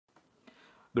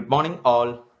Good morning all.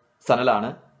 സനലാണ്.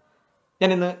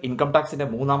 ഞാൻ ഇന്ന് income ടാക്സിന്റെ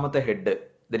മൂന്നാമത്തെ ഹെഡ്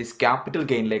ദറ്റ് ഈസ് ക്യാപിറ്റൽ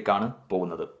ഗെയിനിലേക്കാണ്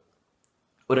പോകുന്നത്.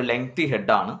 ഒരു ലെങ്തി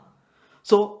ഹെഡാണ്.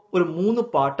 സോ ഒരു 3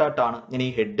 പാർട്ടായിട്ടാണ് ഞാൻ ഈ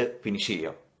ഹെഡ് ഫിനിഷ്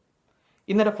ചെയ്യുക.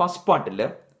 ഇന്നലെ ഫസ്റ്റ് പാർട്ടിൽ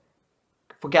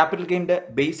ക്യാപിറ്റൽ ഗെയിൻ്റെ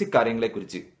ബേസിക്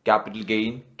കാര്യങ്ങളെക്കുറിച്ച് capital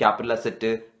gain, capital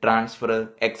asset, transfer,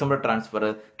 exempted transfer,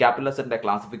 capital അസറ്റിന്റെ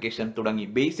classification തുടങ്ങി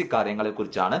ബേസിക്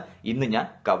കാര്യങ്ങളെക്കുറിച്ചാണ് ഇന്ന് ഞാൻ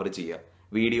കവർ ചെയ്യുക.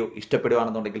 വീഡിയോ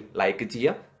ഇഷ്ടപ്പെടുകയാണെന്നുണ്ടെങ്കിൽ ലൈക്ക്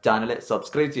ചെയ്യുക, ചാനൽ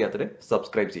സബ്സ്ക്രൈബ് ചെയ്യാത്തവർ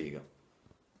സബ്സ്ക്രൈബ് ചെയ്യുക.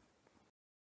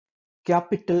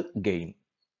 ക്യാപിറ്റൽ ഗെയിൻ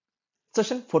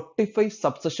സെഷൻ 45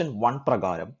 സബ്സെഷൻ 1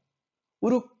 പ്രകാരം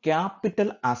ഒരു ക്യാപിറ്റൽ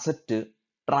അസറ്റ്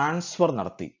ട്രാൻസ്ഫർ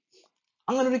നടത്തി.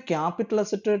 അങ്ങനെ ഒരു ക്യാപിറ്റൽ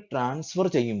അസറ്റ് ട്രാൻസ്ഫർ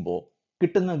ചെയ്യുമ്പോൾ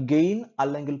കിട്ടുന്ന ഗെയിൻ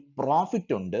അല്ലെങ്കിൽ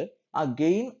പ്രോഫിറ്റ് ഉണ്ട്. ആ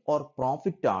ഗെയിൻ ഓർ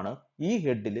പ്രോഫിറ്റ് ആണ് ഈ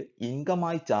ഹെഡിൽ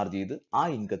ഇൻകമായി ചാർജ് ചെയ്ത് ആ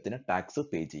ഇൻകത്തിന് ടാക്സ്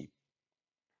പേ ചെയ്യും.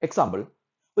 എക്സാമ്പിൾ,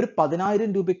 ഒരു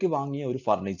 10,000 രൂപയ്ക്ക് വാങ്ങിയ ഒരു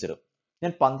ഫർണിച്ചർ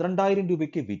ഞാൻ 12,000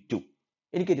 രൂപയ്ക്ക് വിറ്റു.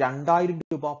 എനിക്ക് 2,000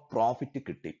 രൂപ പ്രോഫിറ്റ്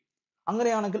കിട്ടി.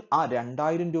 അങ്ങനെയാണെങ്കിൽ ആ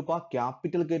 2,000 രൂപ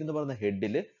ക്യാപിറ്റൽ ഗെയിൻ എന്ന് പറയുന്ന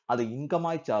ഹെഡിൽ അത്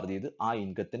ഇൻകമായി ചാർജ് ചെയ്ത് ആ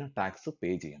ഇൻകത്തിന് ടാക്സ്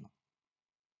പേ ചെയ്യണം.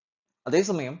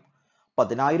 അതേസമയം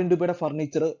 10,000 രൂപയുടെ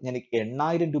ഫർണിച്ചർ ഞാൻ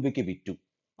 8,000 രൂപയ്ക്ക് വിറ്റു.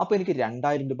 അപ്പൊ എനിക്ക്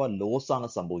 2,000 രൂപ ലോസ് ആണ്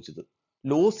സംഭവിച്ചത്.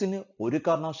 ലോസിന് ഒരു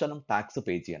കാരണവശാലും ടാക്സ്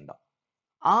പേ ചെയ്യണ്ട.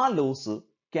 ആ ലോസ്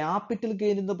ക്യാപിറ്റൽ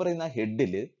ഗെയിൻ എന്ന് പറയുന്ന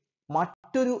ഹെഡിൽ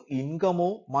മറ്റൊരു ഇൻകമോ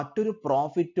മറ്റൊരു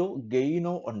പ്രോഫിറ്റോ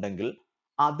ഗെയിനോ ഉണ്ടെങ്കിൽ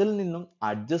അതിൽ നിന്നും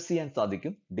അഡ്ജസ്റ്റ് ചെയ്യാൻ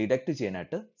സാധിക്കും, ഡിഡക്ട്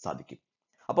ചെയ്യാനായിട്ട് സാധിക്കും.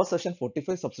 അപ്പോൾ സെഷൻ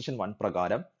 45 സബ്സെഷൻ 1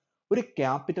 പ്രകാരം ഒരു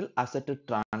ക്യാപിറ്റൽ അസറ്റ്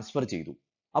ട്രാൻസ്ഫർ ചെയ്തു.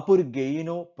 അപ്പോൾ ഒരു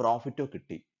ഗെയിനോ പ്രോഫിറ്റോ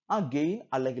കിട്ടി. ആ ഗെയിൻ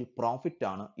അല്ലെങ്കിൽ പ്രോഫിറ്റ്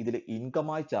ആണ് ഇതിൽ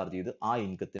ഇൻകമായി ചാർജ് ചെയ്ത് ആ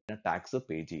ഇൻകത്തിന് ടാക്സ്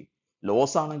പേ ചെയ്യും.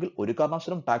 ലോസ് ആണെങ്കിൽ ഒരു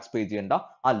കാരണവശാലും ടാക്സ് പേ ചെയ്യേണ്ട.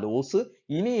 ആ ലോസ്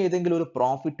ഇനി ഏതെങ്കിലും ഒരു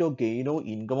പ്രോഫിറ്റോ ഗെയിനോ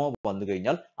ഇൻകമോ വന്നു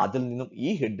കഴിഞ്ഞാൽ അതിൽ നിന്നും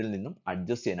ഈ ഹെഡിൽ നിന്നും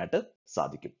അഡ്ജസ്റ്റ് ചെയ്യാനായിട്ട്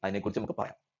സാധിക്കും. അതിനെക്കുറിച്ച് നമുക്ക്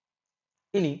പറയാം.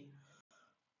 ഇനി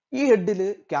ഈ ഹെഡിൽ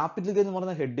ക്യാപിറ്റൽ ഗെയിൻ എന്ന്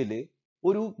പറയുന്ന ഹെഡിൽ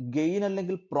ഒരു ഗെയിൻ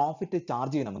അല്ലെങ്കിൽ പ്രോഫിറ്റ്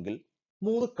ചാർജ് ചെയ്യണമെങ്കിൽ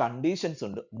 3 കണ്ടീഷൻസ്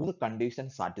ഉണ്ട്. 3 കണ്ടീഷൻ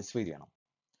സാറ്റിസ്ഫൈ ചെയ്യണം.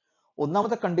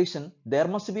 ഒന്നാമത്തെ condition, there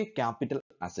must be capital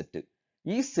asset.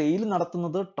 ഈ സെയിൽ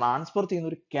നടത്തുന്നത് ട്രാൻസ്ഫർ ചെയ്യുന്ന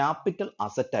ഒരു ക്യാപിറ്റൽ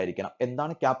അസറ്റ് ആയിരിക്കണം.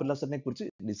 എന്താണ് ക്യാപിറ്റൽ അസറ്റിനെ കുറിച്ച്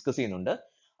ഡിസ്കസ് ചെയ്യുന്നുണ്ട്.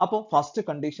 അപ്പോൾ ഫസ്റ്റ്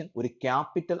കണ്ടീഷൻ ഒരു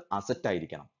ക്യാപിറ്റൽ അസറ്റ്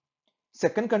ആയിരിക്കണം.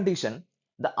 Second condition,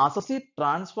 the assessee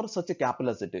transfer such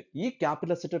capital asset. ഈ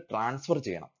ക്യാപിറ്റൽ അസറ്റ് ട്രാൻസ്ഫർ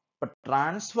ചെയ്യണം. അപ്പൊ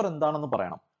ട്രാൻസ്ഫർ എന്താണെന്ന്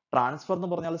പറയണം. ട്രാൻസ്ഫർ എന്ന്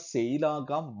പറഞ്ഞാൽ സെയിൽ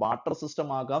ആകാം, ബാർട്ടർ സിസ്റ്റം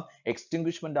ആകാം,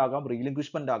 എക്സ്റ്റിംഗ്വിഷ്മെന്റ് ആകാം,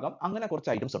 റീലിംഗ്വിഷ്മെന്റ് ആകാം, അങ്ങനെ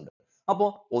കുറച്ച് ഐറ്റംസ് ഉണ്ട്. അപ്പോൾ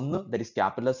ഒന്ന് ദാറ്റ് ഈസ്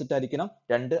ക്യാപിറ്റൽ അസറ്റ് ആയിരിക്കണം.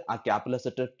 2 ആ ക്യാപിറ്റൽ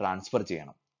അസറ്റ് ട്രാൻസ്ഫർ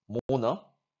ചെയ്യണം. 3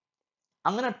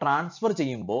 അങ്ങനെ ട്രാൻസ്ഫർ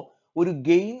ചെയ്യുമ്പോൾ ഒരു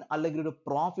ഗെയിൻ അല്ലെങ്കിൽ ഒരു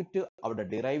പ്രോഫിറ്റ് അവിടെ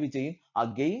ഡിറൈവ് ചെയ്യും. ആ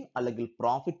ഗെയിൻ അല്ലെങ്കിൽ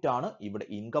പ്രോഫിറ്റ് ആണ് ഇവിടെ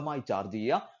ഇൻകമായി ചാർജ്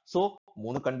ചെയ്യുക. സോ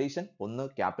 3 കണ്ടീഷൻ, 1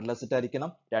 ക്യാപിറ്റൽ അസറ്റ്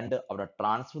ആയിരിക്കണം, 2 അവിടെ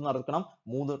ട്രാൻസ്ഫർ നടക്കണം,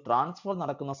 3 ട്രാൻസ്ഫർ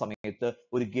നടക്കുന്ന സമയത്ത്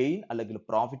ഒരു ഗെയിൻ അല്ലെങ്കിൽ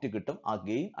പ്രോഫിറ്റ് കിട്ടും. ആ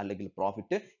ഗെയിൻ അല്ലെങ്കിൽ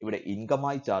പ്രോഫിറ്റ് ഇവിടെ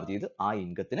ഇൻകമായി ചാർജ് ചെയ്ത് ആ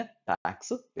ഇൻകത്തിന്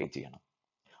ടാക്സ് പേ ചെയ്യണം.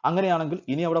 അങ്ങനെയാണെങ്കിൽ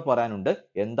ഇനി അവിടെ പറയാനുണ്ട്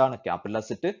എന്താണ് ക്യാപിറ്റൽ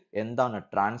അസറ്റ്, എന്താണ്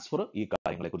ട്രാൻസ്ഫർ, ഈ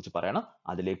കാര്യങ്ങളെ കുറിച്ച് പറയണം.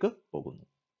 അതിലേക്ക് പോകുന്നു.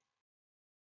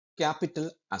 ക്യാപിറ്റൽ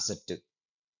അസറ്റ്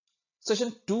സെഷൻ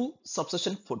 2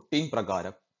 സബ്സെഷൻ 14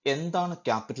 പ്രകാരം എന്താണ്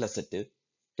ക്യാപിറ്റൽ അസറ്റ്,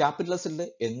 ക്യാപിറ്റൽ അസറ്റിൽ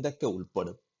എന്തൊക്കെ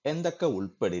ഉൾപ്പെടും, എന്തൊക്കെ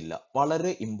ഉൾപ്പെടില്ല,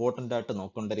 വളരെ ഇമ്പോർട്ടന്റ് ആയിട്ട്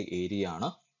നോക്കേണ്ട ഒരു ഏരിയ ആണ്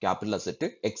ക്യാപിറ്റൽ അസറ്റ്.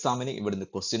 എക്സാമിന് ഇവിടുന്ന്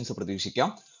ക്വസ്റ്റ്യൻസ്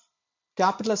പ്രതീക്ഷിക്കാം.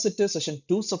 ക്യാപിറ്റൽ അസറ്റ് സെഷൻ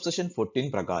 2 സബ്സെഷൻ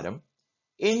 14 പ്രകാരം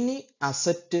any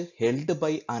asset held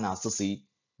by an assessee,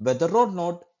 whether or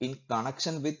not in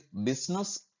connection with business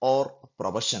or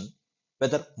profession,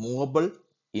 whether movable,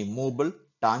 immovable,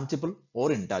 tangible or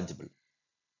intangible.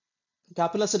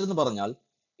 Capital asset എന്ന് പറഞ്ഞാൽ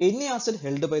any asset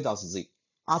held by the assessee,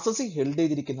 assessee held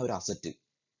ചെയ്തിരിക്കുന്ന ഒരു asset,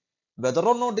 whether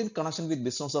or not in connection with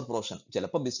business or profession,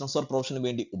 ചിലപ്പോൾ business or പ്രൊഫഷന്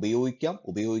വേണ്ടി ഉപയോഗിക്കാം,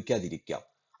 ഉപയോഗിക്കാതിരിക്കാം.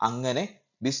 അങ്ങനെ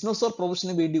business or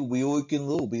പ്രൊഫഷന് വേണ്ടി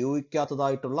ഉപയോഗിക്കുന്നത്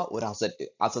ഉപയോഗിക്കാത്തതായിട്ടുള്ള ഒരു അസറ്റ്,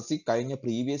 അസസി കഴിഞ്ഞ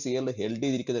പ്രീവിയസ് ഇയറിൽ ഹെൽഡ്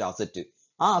ചെയ്തിരിക്കുന്ന ഒരു അസറ്റ്,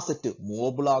 ആ അസറ്റ്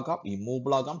മൂവബിൾ ആകാം,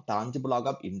 ഇമ്മൂവബിൾ ആകാം, ടാഞ്ചിബിൾ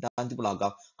ആകാം, ഇൻടാഞ്ചിബിൾ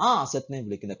ആകാം, ആ അസറ്റിനെ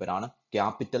വിളിക്കുന്ന പേരാണ്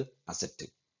ക്യാപിറ്റൽ അസറ്റ്.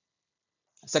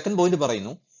 സെക്കൻഡ് പോയിന്റ്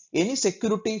പറയുന്നു, any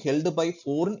security held by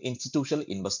foreign institutional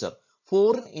investor.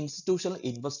 Foreign institutional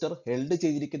investor held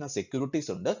ചെയ്തിരിക്കുന്ന സെക്യൂരിറ്റീസ്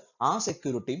ഉണ്ട്. ആ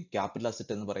സെക്യൂരിറ്റിയും ക്യാപിറ്റൽ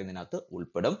അസറ്റ് എന്ന് പറയുന്നതിനകത്ത്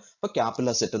ഉൾപ്പെടും. അപ്പൊ ക്യാപിറ്റൽ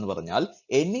അസറ്റ് എന്ന് പറഞ്ഞാൽ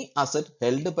any asset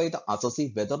held by the assessee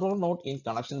whether or not in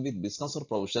connection with business or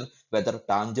profession, whether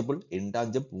tangible,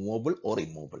 intangible, movable or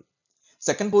immovable.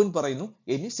 Second point പറയുന്നു,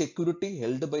 any security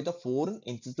held by the foreign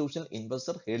institutional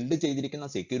investor held ചെയ്തിരിക്കുന്ന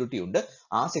security ഉണ്ട്.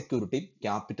 ആ സെക്യൂരിറ്റിയും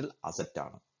capital asset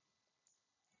ആണ്.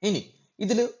 ഇനി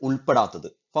ഇതിൽ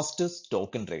ഉൾപ്പെടാത്തത് first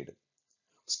stock in trade.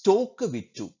 Stock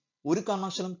വിറ്റു, ഒരു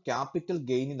കാരണവശാലും ക്യാപിറ്റൽ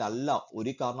ഗെയിനിലല്ല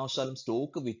ഒരു കാരണവശാലും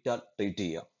സ്റ്റോക്ക് വിറ്റാൽ ട്രീറ്റ്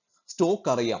ചെയ്യുക. സ്റ്റോക്ക്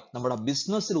അറിയാം, നമ്മുടെ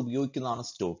ബിസിനസ്സിൽ ഉപയോഗിക്കുന്നതാണ്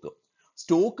സ്റ്റോക്ക്.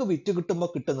 സ്റ്റോക്ക് വിറ്റ് കിട്ടുമ്പോൾ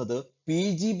കിട്ടുന്നത്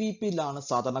PGBP-യിലാണ്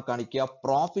സാധാരണ കാണിക്കുക.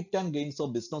 Profit and gains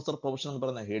of business or profession എന്ന്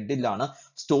പറയുന്ന ഹെഡിലാണ്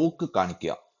സ്റ്റോക്ക്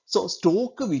കാണിക്കുക. സോ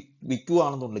സ്റ്റോക്ക്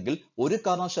വിൽക്കുകയാണെന്നുണ്ടെങ്കിൽ ഒരു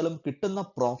കാരണവശാലും കിട്ടുന്ന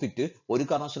പ്രോഫിറ്റ് ഒരു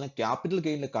കാരണവശാലും ക്യാപിറ്റൽ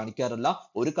ഗെയിനിൽ കാണിക്കാറില്ല.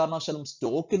 ഒരു കാരണവശാലും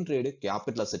stock in trade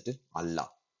capital asset അല്ല.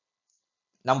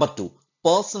 Number 2,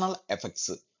 personal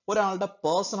effects. ഒരാളുടെ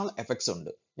പേഴ്സണൽ എഫക്ട്സ് ഉണ്ട്.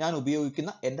 ഞാൻ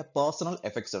ഉപയോഗിക്കുന്ന എന്റെ പേഴ്സണൽ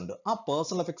എഫക്ട്സ് ഉണ്ട്. ആ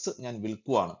പേഴ്സണൽ എഫക്ട്സ് ഞാൻ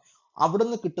വിൽക്കുവാണ്.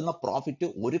 അവിടുന്ന് കിട്ടുന്ന പ്രോഫിറ്റ്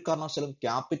ഒരു കാരണവശാലും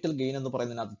ക്യാപിറ്റൽ ഗെയിൻ എന്ന്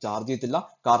പറയുന്നതിനകത്ത് ചാർജ് ചെയ്യത്തില്ല.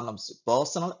 കാരണം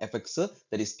personal effects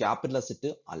that is capital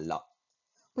asset അല്ല.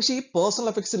 പക്ഷെ ഈ പേഴ്സണൽ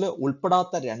എഫക്ട്സിൽ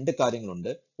ഉൾപ്പെടാത്ത രണ്ട് കാര്യങ്ങളുണ്ട്.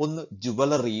 ഒന്ന്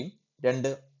ജുവലറിയും, രണ്ട്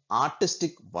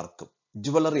ആർട്ടിസ്റ്റിക് വർക്കും.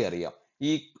 ജുവലറി അറിയാം,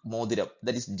 ഈ മോതിരം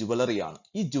ദാറ്റ് ഈസ് ജുവലറി ആണ്.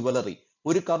 ഈ ജുവലറി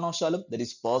ഒരു കാരണവശാലും ദാറ്റ്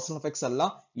ഈസ് പേഴ്സണൽ എഫക്ട്സ് അല്ല.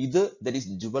 ഇത് ദാറ്റ്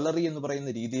ഈസ് ജുവലറി എന്ന്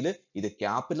പറയുന്ന രീതിയിൽ ഇത്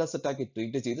ക്യാപിറ്റൽ അസറ്റ് ആക്കി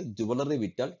ട്രീറ്റ് ചെയ്ത് ജുവലറി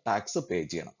വിറ്റാൽ ടാക്സ് പേ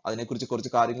ചെയ്യണം. അതിനെക്കുറിച്ച്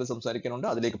കുറച്ച് കാര്യങ്ങൾ സംസാരിക്കാനുണ്ട്,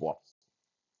 അതിലേക്ക് പോവാം.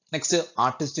 നെക്സ്റ്റ്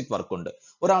ആർട്ടിസ്റ്റിക് വർക്ക് ഉണ്ട്.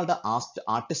 ഒരാളുടെ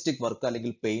ആർട്ടിസ്റ്റിക് വർക്ക്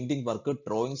അല്ലെങ്കിൽ പെയിന്റിംഗ് വർക്ക്,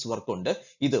 ഡ്രോയിങ്സ് വർക്ക് ഉണ്ട്.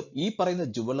 ഇത് ഈ പറയുന്ന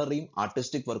ജുവലറിയും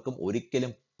ആർട്ടിസ്റ്റിക് വർക്കും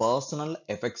ഒരിക്കലും പേഴ്സണൽ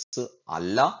എഫക്ട്സ്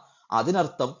അല്ല.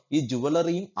 അതിനർത്ഥം ഈ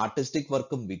ജുവലറിയും ആർട്ടിസ്റ്റിക്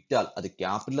വർക്കും വിറ്റാൽ അത്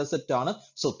ക്യാപിറ്റൽ അസറ്റ് ആണ്.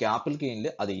 സോ ക്യാപിറ്റൽ ഗെയിനിൽ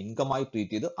അത് ഇൻകമായി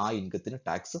ട്രീറ്റ് ചെയ്ത് ആ ഇൻകത്തിന്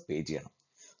ടാക്സ് പേ ചെയ്യണം.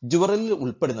 ജുവലറിയിൽ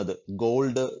ഉൾപ്പെടുന്നത്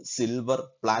gold, silver,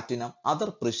 platinum, other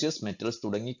precious metals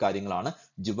തുടങ്ങിയ കാര്യങ്ങളാണ്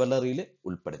ജുവലറിയിൽ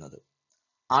ഉൾപ്പെടുന്നത്.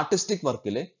 Artistic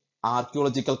വർക്കില്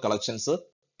archaeological collections,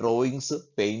 drawings,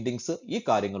 paintings ഈ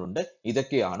കാര്യങ്ങളുണ്ട്.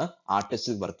 ഇതൊക്കെയാണ്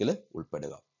ആർട്ടിസ്റ്റിക് വർക്കിൽ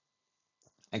ഉൾപ്പെടുക.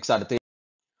 നെക്സ്റ്റ് അടുത്ത.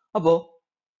 അപ്പോ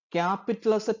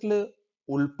ക്യാപിറ്റൽ അസറ്റിൽ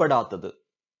ഉൾപ്പെടാത്തത്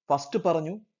ഫസ്റ്റ്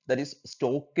പറഞ്ഞു that is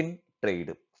stock in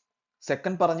trade.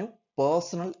 Second പറഞ്ഞു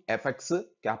പേഴ്സണൽ എഫക്ട്സ്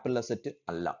ക്യാപിറ്റൽ അസറ്റ്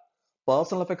അല്ല.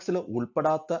 പേഴ്സണൽ എഫക്ട്സിൽ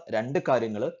ഉൾപ്പെടാത്ത രണ്ട്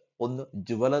കാര്യങ്ങൾ, ഒന്ന്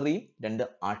ജുവലറിയും രണ്ട്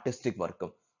ആർട്ടിസ്റ്റിക്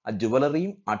വർക്കും. ആ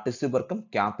ജുവലറിയും ആർട്ടിസ്റ്റിക് വർക്കും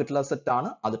ക്യാപിറ്റൽ അസറ്റ് ആണ്.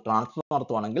 അത് ട്രാൻസ്ഫർ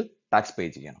നടത്തുവാണെങ്കിൽ ടാക്സ് പേ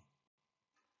ചെയ്യണം.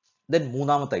 ദെൻ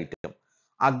മൂന്നാമത്തെ item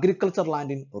agriculture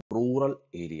land in rural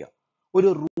area.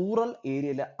 ഒരു റൂറൽ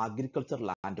ഏരിയയിലെ അഗ്രികൾച്ചർ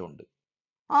ലാൻഡ് ഉണ്ട്.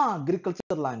 ആ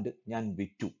അഗ്രികൾച്ചർ ലാൻഡ് ഞാൻ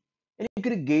വിറ്റു,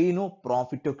 എനിക്കൊരു ഗെയിനോ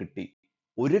പ്രോഫിറ്റോ കിട്ടി.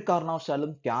 ഒരു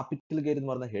കാരണവശാലും ക്യാപിറ്റൽ ഗെയിൻ എന്ന്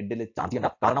പറയുന്ന ഹെഡിൽ ചാർജ്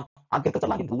ചെയ്യണ്ട. കാരണം agriculture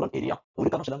land in rural area ഒരു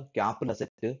കാരണവശാലും ക്യാപിറ്റൽ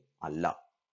അസറ്റ് അല്ല.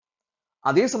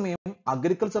 അതേസമയം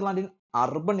agriculture land in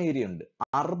urban area ഉണ്ട്.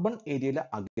 അർബൻ ഏരിയയിലെ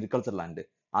അഗ്രികൾച്ചർ ലാൻഡ്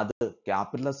അത്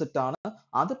ക്യാപിറ്റൽ അസറ്റ് ആണ്.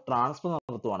 അത് ട്രാൻസ്ഫർ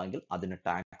നടത്തുവാണെങ്കിൽ അതിന്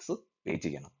ടാക്സ് പേ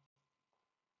ചെയ്യണം.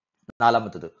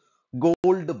 നാലാമത്തത്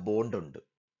ഗോൾഡ് ബോണ്ട് ഉണ്ട്.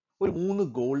 ഒരു 3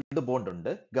 ഗോൾഡ് ബോണ്ട് ഉണ്ട്.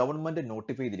 ഗവൺമെന്റ്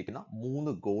നോട്ടിഫൈ ചെയ്തിരിക്കുന്ന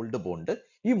 3 ഗോൾഡ് ബോണ്ട്.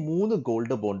 ഈ 3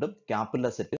 ഗോൾഡ് ബോണ്ടും ക്യാപിറ്റൽ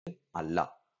അസറ്റ് അല്ല.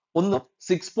 ഒന്ന്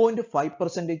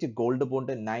 6.5% gold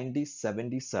bond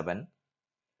 1977,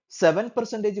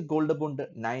 7% gold bond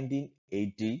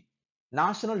 1980,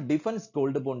 national defence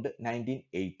gold bond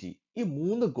 1980. ഈ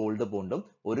 3 ഗോൾഡ് ബോണ്ടും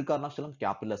ഒരു കാരണവശാലും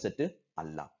ക്യാപിറ്റൽ അസറ്റ്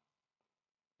അല്ല.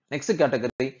 Next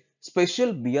category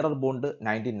special bearer bond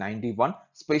 1991.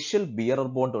 Special bearer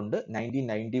bond ഉണ്ട്.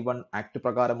 1991 ആക്ട്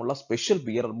പ്രകാരമുള്ള സ്പെഷ്യൽ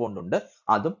ബിയറർ ബോണ്ട് ഉണ്ട്.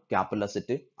 അതും ക്യാപിറ്റൽ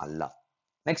അസറ്റ് അല്ല.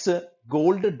 Next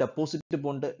gold deposit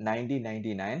bond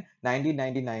 1999.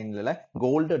 1999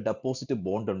 gold deposit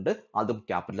bond ഉണ്ട്. അതും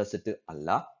ക്യാപിറ്റൽ അസറ്റ് അല്ല.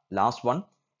 Last one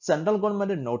central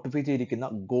government notify ചെയ്തിരിക്കുന്ന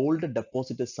ഗോൾഡ്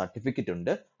ഡെപ്പോസിറ്റ് സർട്ടിഫിക്കറ്റ്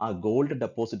ഉണ്ട്. ആ ഗോൾഡ്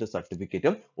ഡെപ്പോസിറ്റ്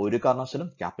സർട്ടിഫിക്കറ്റും ഒരു കാരണവശാലും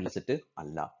ക്യാപിറ്റൽ അസറ്റ്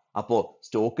അല്ല. അപ്പോ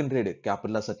stock in trade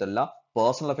capital asset അല്ല,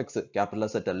 പേഴ്സണൽ എഫക്ട്സ് ക്യാപിറ്റൽ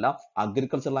അസറ്റ് അല്ല,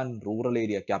 agriculture and rural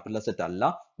area capital asset അല്ല,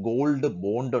 ഗോൾഡ്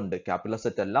ബോണ്ട് ഉണ്ട് ക്യാപിറ്റൽ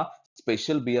അസറ്റ് അല്ല,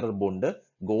 special bearer bond,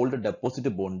 gold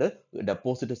deposit bond,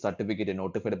 deposit certificate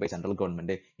notified by central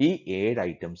government. ഈ 7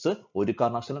 items ഒരു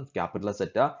കാരണവശാലും capital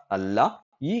asset അല്ല.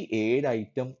 ഈ 7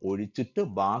 ഐറ്റം ഒഴിച്ചിട്ട്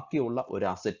ബാക്കിയുള്ള ഒരു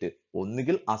അസറ്റ്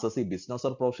ഒന്നുകിൽ അസസി ബിസിനസ്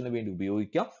ഓർ പ്രൊഫഷന് വേണ്ടി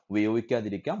ഉപയോഗിക്കാം,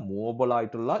 ഉപയോഗിക്കാതിരിക്കാം. മൂവബിൾ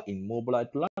ആയിട്ടുള്ള, ഇൻമൂവബിൾ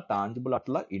ആയിട്ടുള്ള, ടാഞ്ചിബിൾ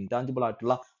ആയിട്ടുള്ള, ഇൻടാഞ്ചിബിൾ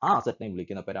ആയിട്ടുള്ള ആ അസറ്റിനെ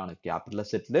വിളിക്കുന്ന പേരാണ് ക്യാപിറ്റൽ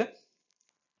അസറ്റില്.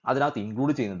 അതിനകത്ത്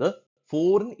ഇൻക്ലൂഡ് ചെയ്യുന്നത്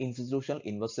ഫോറിൻ ഇൻസ്റ്റിറ്റ്യൂഷണൽ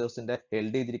ഇൻവെസ്റ്റേഴ്സിന്റെ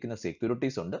ഹെൽഡ് ചെയ്തിരിക്കുന്ന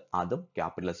സെക്യൂരിറ്റീസ് ഉണ്ട്. അതും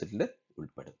ക്യാപിറ്റൽ അസറ്റിൽ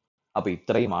ഉൾപ്പെടും. അപ്പൊ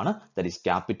ഇത്രയുമാണ് that is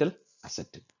capital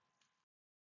asset.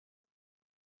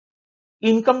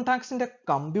 Income ടാക്സിന്റെ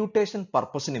computation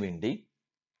പർപ്പസിന് വേണ്ടി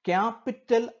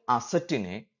ക്യാപിറ്റൽ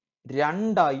അസറ്റിനെ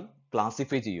രണ്ടായി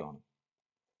ക്ലാസിഫൈ ചെയ്യുകയാണ്.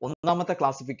 ഒന്നാമത്തെ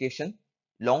classification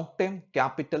long term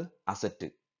capital asset,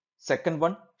 second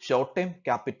one short term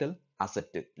capital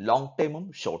asset. Long ടേമും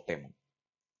short ടേമും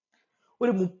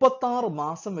ഒരു 36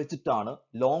 മാസം വെച്ചിട്ടാണ്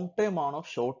ലോങ് ടേം ആണോ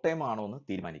ഷോർട്ട് ടേം ആണോ എന്ന്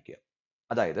തീരുമാനിക്കുക.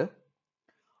 അതായത്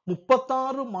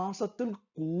 36 മാസത്തിൽ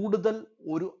കൂടുതൽ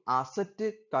ഒരു അസറ്റ്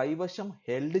കൈവശം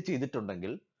ഹെൽഡ്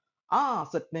ചെയ്തിട്ടുണ്ടെങ്കിൽ ആ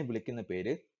അസറ്റിനെ വിളിക്കുന്ന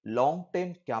പേര് ലോങ് ടേം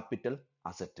ക്യാപിറ്റൽ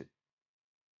അസറ്റ്.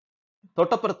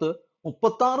 തൊട്ടപ്പുറത്ത്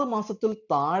 36 മാസത്തിൽ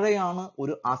താഴെയാണ്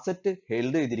ഒരു അസറ്റ്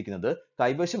ഹെൽഡ് ചെയ്തിരിക്കുന്നത്,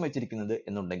 കൈവശം വെച്ചിരിക്കുന്നത്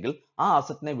എന്നുണ്ടെങ്കിൽ ആ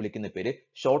അസറ്റിനെ വിളിക്കുന്ന പേര്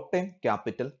ഷോർട്ട് ടേം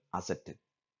ക്യാപിറ്റൽ അസറ്റ്.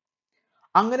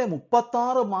 അങ്ങനെ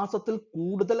 36 മാസത്തിൽ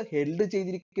കൂടുതൽ ഹെൽഡ്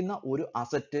ചെയ്തിരിക്കുന്ന ഒരു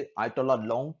അസറ്റ് ആയിട്ടുള്ള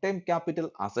ലോങ് ടൈം ക്യാപിറ്റൽ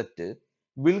അസറ്റ്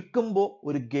വിൽക്കുമ്പോൾ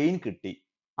ഒരു ഗെയിൻ കിട്ടി.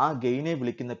 ആ ഗെയിനെ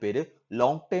വിളിക്കുന്ന പേര്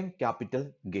ലോങ് ടൈം ക്യാപിറ്റൽ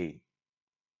ഗെയിൻ.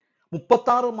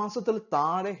 36 മാസത്തിൽ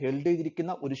താഴെ ഹെൽഡ്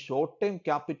ചെയ്തിരിക്കുന്ന ഒരു ഷോർട്ട് ടൈം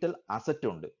ക്യാപിറ്റൽ അസറ്റ്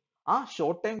ഉണ്ട്. ആ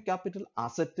ഷോർട്ട് ടൈം ക്യാപിറ്റൽ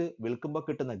അസറ്റ് വിൽക്കുമ്പോൾ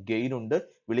കിട്ടുന്ന ഗെയിൻ ഉണ്ട്,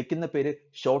 വിളിക്കുന്ന പേര്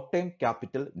ഷോർട്ട് ടൈം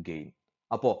ക്യാപിറ്റൽ ഗെയിൻ.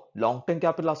 അപ്പോ ലോങ് ടൈം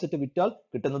ക്യാപിറ്റൽ അസറ്റ് വിറ്റാൽ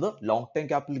കിട്ടുന്നത് ലോങ് ടൈം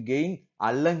ക്യാപിറ്റൽ ഗെയിൻ,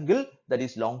 അല്ലെങ്കിൽ that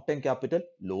is long time capital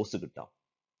loss കിട്ടാം.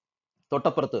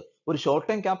 തൊട്ടപ്പുറത്ത് ഒരു ഷോർട്ട്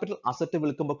ടൈം ക്യാപിറ്റൽ അസറ്റ്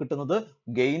വിൽക്കുമ്പോൾ കിട്ടുന്നത്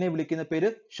ഗെയിനെ വിളിക്കുന്ന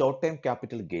പേര് short time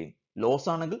capital gain, loss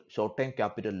ആണെങ്കിൽ ഷോർട്ട് ടൈം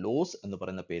ക്യാപിറ്റൽ ലോസ് എന്ന്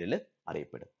പറയുന്ന പേരിൽ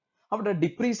അറിയപ്പെടും. അവിടെ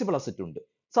ഡിപ്രീസിബിൾ അസറ്റ് ഉണ്ട്.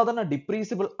 സാധാരണ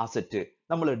ഡിപ്രീസിബിൾ അസറ്റ്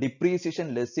നമ്മൾ ഡിപ്രീസിയേഷൻ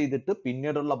ലെസ് ചെയ്തിട്ട്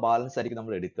പിന്നീടുള്ള ബാലൻസ് ആയിരിക്കും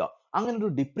നമ്മൾ എടുക്കുക. അങ്ങനെ ഒരു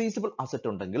ഡിപ്രീസിബിൾ അസറ്റ്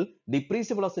ഉണ്ടെങ്കിൽ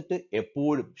ഡിപ്രീസിബിൾ അസറ്റ്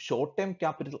എപ്പോഴും ഷോർട്ട് ടൈം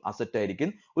ക്യാപിറ്റൽ അസറ്റ് ആയിരിക്കും.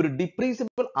 ഒരു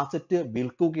ഡിപ്രീസിബിൾ അസറ്റ്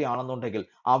വിൽക്കുകയാണെന്നുണ്ടെങ്കിൽ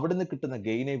അവിടുന്ന് കിട്ടുന്ന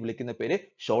ഗെയിനെ വിളിക്കുന്ന പേര്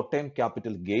ഷോർട്ട് ടൈം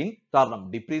ക്യാപിറ്റൽ ഗെയിൻ. കാരണം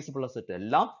ഡിപ്രീസിബിൾ അസറ്റ്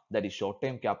എല്ലാം that is short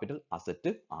time capital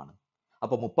asset ആണ്.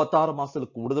 അപ്പൊ 36 മാസത്തിൽ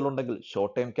കൂടുതലുണ്ടെങ്കിൽ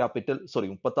ഷോർട്ട് ടൈം ക്യാപിറ്റൽ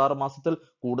 36 മാസത്തിൽ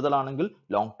കൂടുതലാണെങ്കിൽ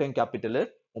ലോങ് ടൈം ക്യാപിറ്റൽ,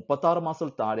 36 മാസത്തിൽ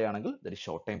താഴെയാണെങ്കിൽ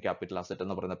ഷോർട്ട് ടൈം ക്യാപിറ്റൽ അസറ്റ്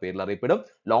എന്ന് പറയുന്ന പേരിൽ അറിയപ്പെടും.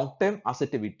 ലോങ് ടൈം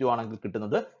അസറ്റ് വിറ്റുവാണെങ്കിൽ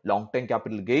കിട്ടുന്നത് long time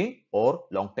capital gain or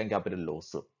long time capital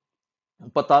loss.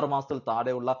 36 മാസത്തിൽ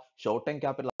താഴെയുള്ള ഷോർട്ട് ടൈം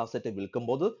ക്യാപിറ്റൽ അസറ്റ്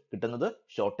വിൽക്കുമ്പോൾ കിട്ടുന്നത്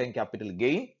short time capital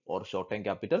gain or short time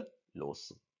capital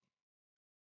loss.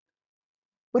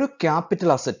 ഒരു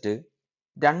ക്യാപിറ്റൽ അസറ്റ്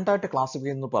രണ്ടായിട്ട് ക്ലാസിഫൈ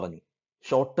ചെയ്യുന്നു പറഞ്ഞു,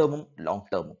 ഷോർട്ട് ടേമും ലോങ്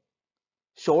ടേമും.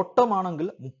 ഷോർട്ട് ടേം ആണെങ്കിൽ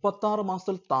 36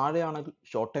 മാസത്തിൽ താഴെയാണെങ്കിൽ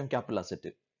ഷോർട്ട് ടൈം ക്യാപിറ്റൽ അസറ്റ്,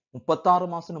 36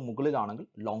 മാസത്തിന് മുകളിലാണെങ്കിൽ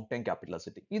ലോങ് ടൈം ക്യാപിറ്റൽ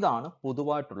അസറ്റ്. ഇതാണ്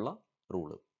പൊതുവായിട്ടുള്ള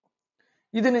റൂള്.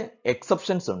 ഇതിന്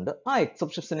എക്സെപ്ഷൻസ് ഉണ്ട്. ആ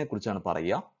എക്സെപ്ഷൻസിനെ കുറിച്ചാണ്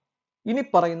പറയുക. ഇനി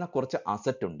പറയുന്ന കുറച്ച്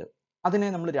അസറ്റ് ഉണ്ട്. അതിനെ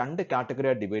നമ്മൾ രണ്ട്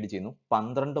കാറ്റഗറിയായി ഡിവൈഡ് ചെയ്യുന്നു.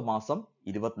 12 മാസം,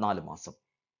 24 മാസം.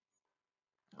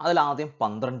 അതിൽ ആദ്യം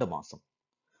 12 മാസം.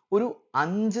 ഒരു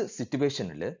 5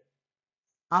 സിറ്റുവേഷനിൽ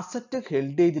അസറ്റ്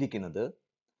ഹെൽഡ് ചെയ്തിരിക്കുന്നത്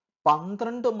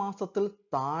 12 മാസത്തിൽ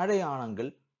താഴെയാണെങ്കിൽ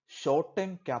ഷോർട്ട്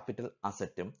ടൈം ക്യാപിറ്റൽ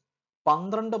അസറ്റും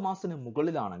 12 മാസത്തിന്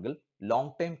മുകളിലാണെങ്കിൽ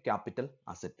ലോങ് ടൈം ക്യാപിറ്റൽ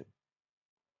അസറ്റും.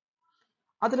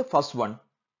 അതിൽ first one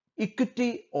equity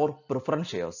or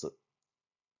preference shares.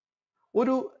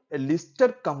 ഒരു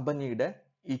ലിസ്റ്റഡ് കമ്പനിയുടെ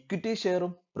ഇക്വിറ്റി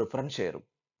ഷെയറും പ്രിഫറൻസ് ഷെയറും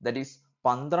ദാറ്റ് ഈസ്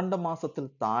 12 മാസത്തിൽ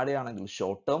താഴെയാണെങ്കിൽ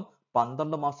ഷോർട്ട് ടേം,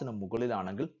 12 മാസത്തിന്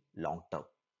മുകളിലാണെങ്കിൽ ലോങ് ടേം.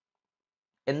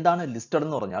 എന്താണ് ലിസ്റ്റഡ്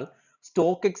എന്ന് പറഞ്ഞാൽ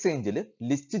സ്റ്റോക്ക് എക്സ്ചേഞ്ചിൽ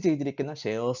ലിസ്റ്റ് ചെയ്തിരിക്കുന്ന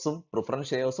ഷെയർസും പ്രിഫറൻസ്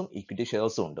ഷെയർസും ഇക്വിറ്റി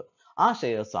ഷെയർസും ഉണ്ട്. ആ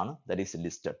ഷെയർസ് ആണ് that is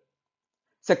listed.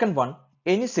 Second one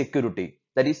any security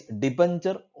that is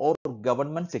debenture or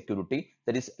government security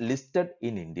that is listed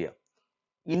in India.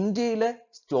 ഇന്ത്യയിലെ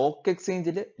സ്റ്റോക്ക്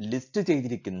എക്സ്ചേഞ്ചിൽ ലിസ്റ്റ്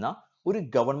ചെയ്തിരിക്കുന്ന ഒരു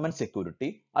ഗവൺമെന്റ് സെക്യൂരിറ്റി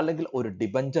അല്ലെങ്കിൽ ഒരു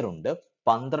ഡിബഞ്ചർ ഉണ്ട്.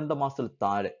 12 മാസത്തിൽ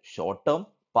താഴെ ഷോർട്ട് ടേം,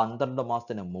 12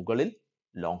 മാസത്തിന് മുകളിൽ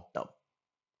long term.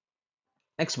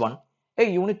 Next one A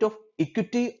unit of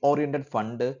equity oriented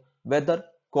fund whether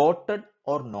quoted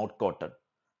or not quoted.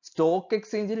 Stock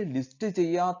എക്സ്ചേഞ്ചിൽ ലിസ്റ്റ്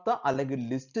ചെയ്യാത്ത അല്ലെങ്കിൽ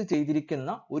ലിസ്റ്റ്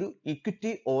ചെയ്തിരിക്കുന്ന ഒരു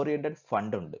ഇക്വിറ്റി ഓറിയന്റഡ്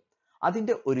ഫണ്ട് ഉണ്ട്.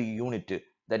 അതിന്റെ ഒരു യൂണിറ്റ്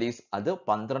ദാറ്റ് ഈസ് അത്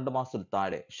 12 മാസത്തിൽ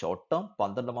താഴെ ഷോർട്ട് ടേം,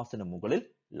 12 മാസത്തിന് മുകളിൽ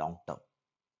long term.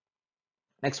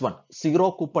 Next one zero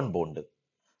coupon bond.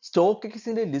 Stock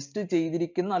എക്സ്ചേഞ്ചിൽ ലിസ്റ്റ്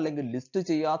ചെയ്തിരിക്കുന്ന അല്ലെങ്കിൽ ലിസ്റ്റ്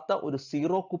ചെയ്യാത്ത ഒരു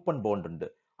സീറോ കൂപ്പൺ ബോണ്ട് ഉണ്ട്.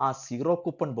 ആ സീറോ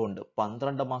കൂപ്പൺ ബോണ്ട്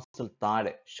 12 മാസത്തിൽ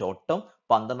താഴെ ഷോർട്ട് ടേം,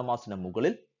 12 മാസത്തിന്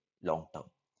മുകളിൽ long term.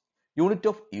 Unit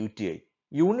of UTI.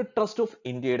 Unit trust of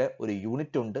ഇന്ത്യയുടെ ഒരു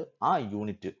യൂണിറ്റ് ഉണ്ട്. ആ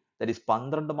യൂണിറ്റ് ദാറ്റ് ഈസ്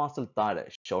 12 മാസത്തിൽ താഴെ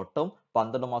ഷോർട്ട് ടേം,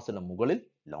 12 മാസത്തിന് മുകളിൽ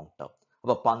ലോങ് ടേം.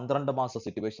 അപ്പൊ 12 മാസ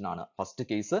സിറ്റുവേഷൻ ആണ് ഫസ്റ്റ്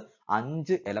കേസ്.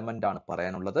 5 എലമെന്റ് ആണ്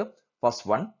പറയാനുള്ളത്. ഫസ്റ്റ്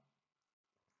വൺ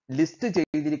ലിസ്റ്റ്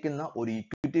ചെയ്തിരിക്കുന്ന ഒരു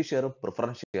ഇക്വിറ്റി ഷെയറും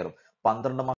പ്രിഫറൻസ് ഷെയറും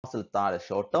 12 മാസത്തിൽ താഴെ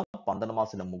ഷോർട്ട് ടേം, 12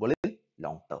 മാസത്തിന് മുകളിൽ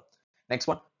long term. Next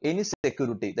one, any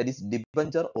security that is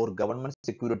debenture or government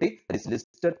security that is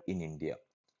listed in India.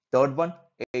 Third one,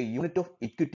 a unit of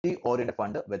equity oriented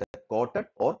fund whether quoted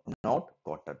or not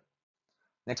quoted.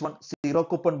 Next one, zero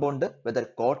coupon bond whether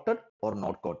quoted or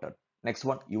not quoted. Next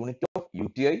one, unit of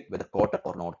UTI whether quoted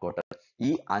or not quoted.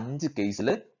 ഈ 5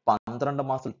 കേസിൽ 12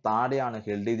 മാസത്തിൽ താഴെയാണ്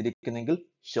held ചെയ്തിരിക്കുന്നെങ്കിൽ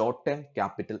short time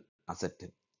capital asset,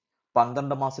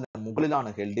 12 മാസത്തിന് മുകളിലാണ്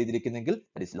held ചെയ്തിരിക്കുന്നെങ്കിൽ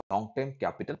that is long term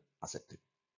capital asset.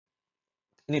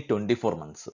 ഇനി 24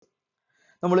 months.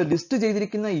 നമ്മൾ list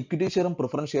ചെയ്തിരിക്കുന്ന equity ഷെയറും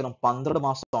പ്രിഫറൻസ് ഷെയറും 12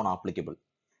 മാസമാണ് ആപ്ലിക്കബിൾ.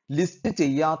 ലിസ്റ്റ്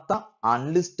ചെയ്യാത്ത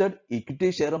അൺലിസ്റ്റഡ് ഇക്വിറ്റി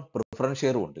ഷെയറും പ്രിഫറൻസ്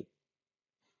ഷെയറും ഉണ്ട്.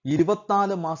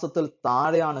 24 മാസത്തിൽ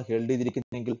താഴെയാണ് ഹെൽഡ്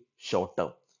ചെയ്തിരിക്കുന്നെങ്കിൽ ഷോർട്ട്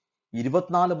ടേം,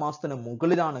 24 മാസത്തിന്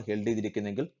മുകളിലാണ് held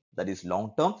ചെയ്തിരിക്കുന്നെങ്കിൽ that is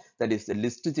long term, that is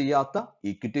list ചെയ്യാത്ത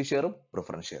ഇക്വിറ്റി ഷെയറും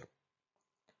പ്രിഫറൻസ് ഷെയറും.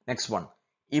 Next one,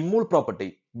 ഇമ്മൂൾ property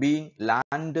being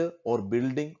land or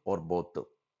building or both.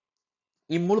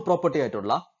 ഇമ്മൂൾ property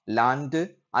ആയിട്ടുള്ള ലാൻഡ്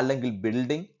അല്ലെങ്കിൽ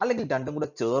ബിൽഡിംഗ് അല്ലെങ്കിൽ രണ്ടും കൂടെ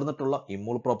ചേർന്നിട്ടുള്ള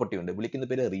ഇമ്മൂൾ പ്രോപ്പർട്ടി ഉണ്ട്, വിളിക്കുന്ന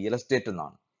പേര് റിയൽ എസ്റ്റേറ്റ്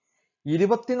എന്നാണ്.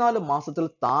 24 മാസത്തിൽ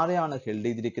താഴെയാണ് ഹെൽഡ്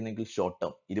ചെയ്തിരിക്കുന്നതെങ്കിൽ ഷോർട്ട്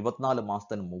ടേം, 24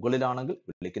 മാസത്തിന് മുകളിലാണെങ്കിൽ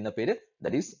വിളിക്കുന്ന പേര്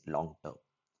ദാറ്റ് ഈസ് ലോങ് ടേം.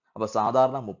 അപ്പൊ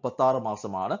സാധാരണ 36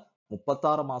 മാസമാണ്.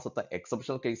 36 മാസത്തെ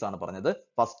എക്സെപ്ഷണൽ കേസ് ആണ് പറഞ്ഞത്.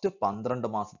 ഫസ്റ്റ് 12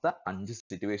 മാസത്തെ 5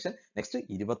 സിറ്റുവേഷൻ, നെക്സ്റ്റ്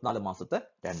 24 മാസത്തെ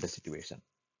 2 situation.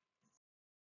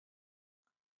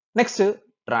 Next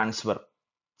transfer.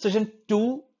 Section 2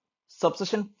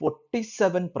 subsection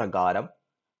 47 പ്രകാരം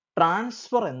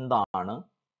ട്രാൻസ്ഫർ എന്താണ്,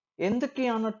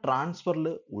 എന്തൊക്കെയാണ് ട്രാൻസ്ഫറിൽ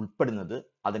ഉൾപ്പെടുന്നത്,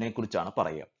 അതിനെക്കുറിച്ചാണ്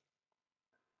പറയുക.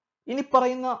 ഇനി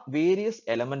പറയുന്ന വേരിയസ്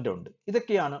എലമെന്റ് ഉണ്ട്,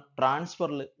 ഇതൊക്കെയാണ്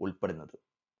ട്രാൻസ്ഫറിൽ ഉൾപ്പെടുന്നത്.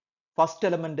 ഫസ്റ്റ്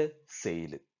എലമെന്റ്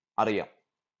സെയിൽ, അറിയാം,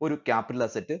 ഒരു ക്യാപിറ്റൽ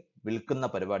അസറ്റ് വിൽക്കുന്ന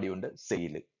പരിപാടിയുണ്ട്,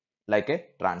 സെയിൽ ലൈക്ക് എ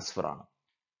ട്രാൻസ്ഫർ ആണ്.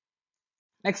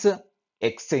 നെക്സ്റ്റ്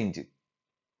എക്സ്ചേഞ്ച്,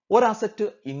 ഒരു അസറ്റ്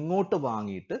ഇങ്ങോട്ട്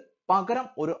വാങ്ങിയിട്ട് പകരം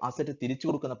ഒരു അസറ്റ് തിരിച്ചു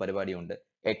കൊടുക്കുന്ന പരിപാടിയുണ്ട്,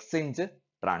 എക്സ്ചേഞ്ച്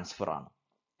ട്രാൻസ്ഫർ ആണ്.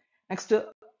 നെക്സ്റ്റ്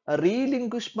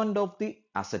റീലിങ്ക്വിഷ്മെന്റ് ഓഫ് ദി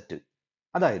അസറ്റ്,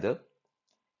 അതായത്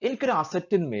എനിക്കൊരു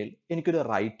അസറ്റിന്മേൽ എനിക്കൊരു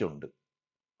റൈറ്റ് ഉണ്ട്,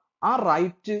 ആ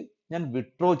റൈറ്റ് ഞാൻ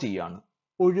വിഡ്രോ ചെയ്യാണ്,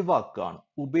 ഒഴിവാക്കുകയാണ്,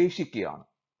 ഉപേക്ഷിക്കുകയാണ്.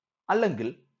 അല്ലെങ്കിൽ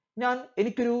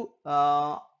എനിക്കൊരു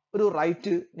ഒരു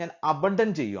റൈറ്റ് ഞാൻ അബണ്ടൻ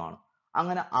ചെയ്യുകയാണ്.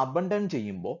 അങ്ങനെ അബണ്ടൻ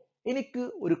ചെയ്യുമ്പോൾ എനിക്ക്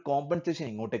ഒരു കോമ്പൻസേഷൻ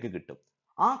ഇങ്ങോട്ടേക്ക് കിട്ടും.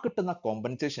 ആ കിട്ടുന്ന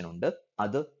കോമ്പൻസേഷൻ ഉണ്ട്,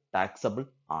 അത് ടാക്സബിൾ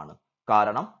ആണ്.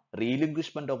 കാരണം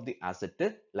റീലിങ്ക്വിഷ്മെന്റ് of the asset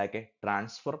like A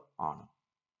transfer ആണ്.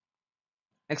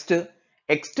 Next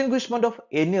എക്സ്റ്റിങ്ക്വിഷ്മെന്റ് of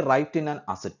any right in an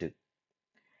asset.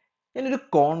 ഞാനൊരു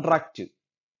കോൺട്രാക്ട്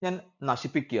ഞാൻ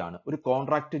നശിപ്പിക്കുകയാണ്, ഒരു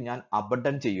കോൺട്രാക്ട് ഞാൻ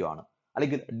അബണ്ടൻ ചെയ്യുകയാണ്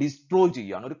അല്ലെങ്കിൽ ഡിസ്ട്രോയ്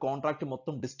ചെയ്യുകയാണ്, ഒരു കോൺട്രാക്ട്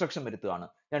മൊത്തം ഡിസ്ട്രക്ഷൻ വരുത്തുകയാണ്,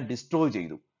 ഞാൻ ഡിസ്ട്രോയ്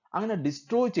ചെയ്തു. അങ്ങനെ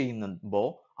ഡിസ്ട്രോയ് ചെയ്യുമ്പോൾ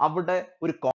അവിടെ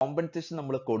ഒരു കോമ്പൻസേഷൻ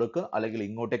നമ്മൾ കൊടുക്കും അല്ലെങ്കിൽ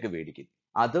ഇങ്ങോട്ടേക്ക് മേടിക്കും,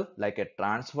 അത് ലൈക്ക് എ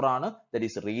ട്രാൻസ്ഫർ ആണ്. That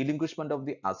is റീലിങ്ക്വിഷ്മെന്റ് of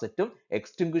the അസറ്റും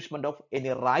എക്സ്റ്റിങ്ക്വിഷ്മെന്റ് of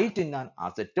any right in an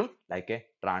അസറ്റും like A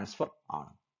transfer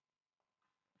ആണ്.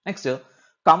 Next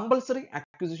compulsory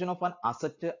acquisition of an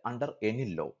asset under any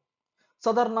law.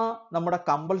 സാധാരണ നമ്മുടെ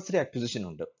കമ്പൽസറി അക്വിസിഷൻ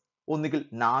ഉണ്ട്, ഒന്നുകിൽ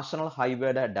നാഷണൽ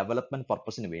ഹൈവേയുടെ ഡെവലപ്മെന്റ്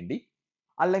പർപ്പസിന് വേണ്ടി,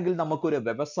 അല്ലെങ്കിൽ നമുക്കൊരു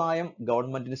വ്യവസായം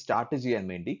ഗവൺമെന്റിന് സ്റ്റാർട്ട് ചെയ്യാൻ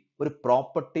വേണ്ടി ഒരു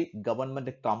പ്രോപ്പർട്ടി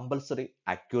ഗവൺമെന്റ് കമ്പൽസറി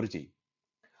അക്വയർ ചെയ്യും.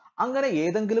 അങ്ങനെ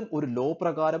ഏതെങ്കിലും ഒരു ലോ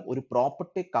പ്രകാരം ഒരു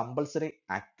പ്രോപ്പർട്ടി കമ്പൽസറി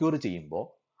അക്വയർ ചെയ്യുമ്പോൾ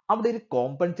അവിടെ ഒരു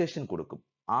കോമ്പൻസേഷൻ കൊടുക്കും.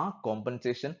 ആ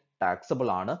കോമ്പൻസേഷൻ ടാക്സബിൾ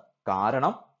ആണ്.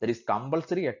 കാരണം that is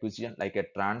compulsory acquisition like A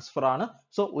transfer ആണ്.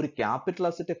 സോ ഒരു ക്യാപിറ്റൽ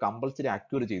അസറ്റ് കമ്പൽസറി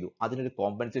അക്വയർ ചെയ്തു, അതിനൊരു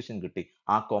കോമ്പൻസേഷൻ കിട്ടി,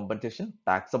 ആ കോമ്പൻസേഷൻ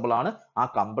ടാക്സബിൾ ആണ്. ആ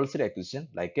compulsory acquisition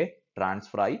like A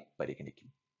transfer ആയി പരിഗണിക്കും.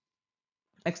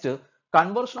 Next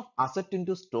conversion of asset in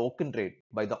to stock in trade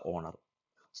by the owner.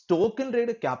 Stock in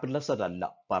trade capital asset അല്ല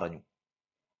പറഞ്ഞു.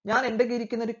 ഞാൻ എൻ്റെ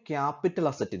ഇരിക്കുന്ന ഒരു ക്യാപിറ്റൽ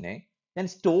അസറ്റിനെ ഞാൻ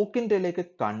സ്റ്റോക്ക് ഇൻ ട്രേഡിലേക്ക്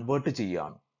കൺവേർട്ട്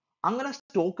ചെയ്യുകയാണ്. അങ്ങനെ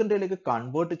സ്റ്റോക്ക് ഇൻ ട്രേഡിലേക്ക്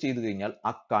കൺവേർട്ട് ചെയ്തു കഴിഞ്ഞാൽ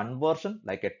ആ കൺവേർഷൻ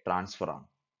ലൈക്ക് എ ട്രാൻസ്ഫർ ആണ്.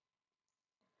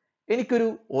 എനിക്കൊരു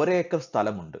 1 ഏക്കർ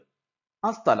സ്ഥലമുണ്ട്.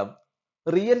 ആ സ്ഥലം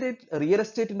റിയൽ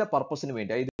എസ്റ്റേറ്റിന്റെ പർപ്പസിന്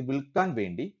വേണ്ടി, അതായത് വിൽക്കാൻ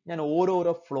വേണ്ടി ഞാൻ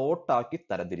ഓരോരോ ഫ്ലോട്ട് ആക്കി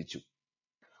തരംതിരിച്ചു.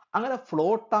 അങ്ങനെ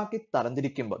ഫ്ലോട്ട് ആക്കി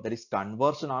തരംതിരിക്കുമ്പോൾ ദാറ്റ് ഈസ്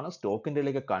കൺവേർഷൻ ആണ്, സ്റ്റോക്ക് ഇൻ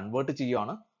ട്രേഡിലേക്ക് കൺവേർട്ട്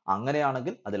ചെയ്യുകയാണ്.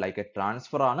 അങ്ങനെയാണെങ്കിൽ അത് ലൈക്ക് എ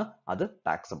ട്രാൻസ്ഫർ ആണ്, അത്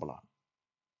ടാക്സബിൾ ആണ്.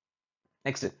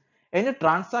 Next any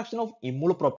transaction of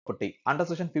immutable property under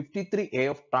section 53A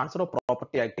of Transfer of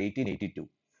Property Act 1882.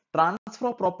 Transfer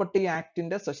of Property Act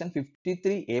ന്റെ section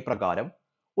 53A പ്രകാരം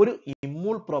ഒരു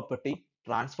ഇമ്മൂൾ പ്രോപ്പർട്ടി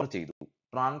ട്രാൻസ്ഫർ ചെയ്തു,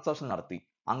 ട്രാൻസാക്ഷൻ നടത്തി.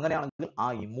 അങ്ങനെയാണെങ്കിൽ ആ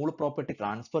ഇമ്മൂൾ പ്രോപ്പർട്ടി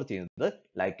ട്രാൻസ്ഫർ ചെയ്യുന്നത്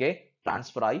ലൈക്ക് എ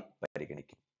ട്രാൻസ്ഫർ ആയി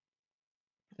പരിഗണിക്കും.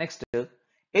 Next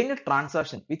any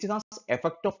transaction which has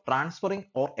effect of transferring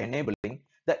or enabling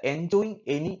the enjoying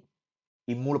any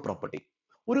immutable property.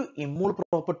 ഒരു ഇമ്മൂൾ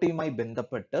പ്രോപ്പർട്ടിയുമായി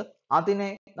ബന്ധപ്പെട്ട് അതിനെ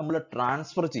നമ്മൾ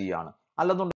ട്രാൻസ്ഫർ ചെയ്യുകയാണ്,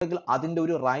 അല്ലെന്നുണ്ടെങ്കിൽ അതിന്റെ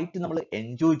ഒരു റൈറ്റ് നമ്മൾ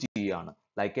എൻജോയ് ചെയ്യുകയാണ്,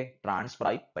 ലൈക്ക് എ ട്രാൻസ്ഫർ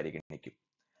ആയി പരിഗണിക്കും.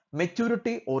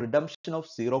 Maturity or redemption of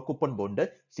zero coupon bond,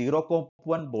 zero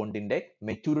coupon ബോണ്ടിന്റെ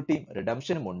മെച്യൂരിറ്റിയും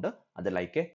റിഡംഷനും ഉണ്ട്, അത്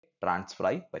ലൈക്ക് എ ട്രാൻസ്ഫർ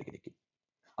ആയി പരിഗണിക്കും.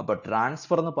 അപ്പൊ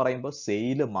ട്രാൻസ്ഫർ എന്ന് പറയുമ്പോൾ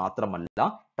സെയില് മാത്രമല്ല,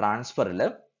 ട്രാൻസ്ഫറിൽ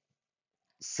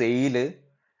sale,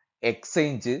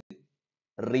 exchange,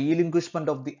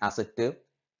 റീലിങ്ക്വിഷ്മെന്റ് of the asset,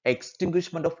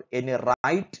 extinguishment of any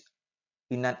right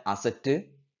in an asset,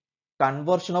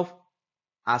 conversion of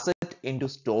asset into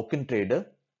stock in trade,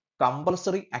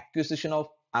 compulsory acquisition of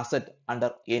asset under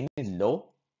any law,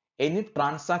 any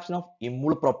transaction of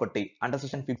immutable property under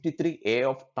section 53A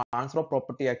of Transfer of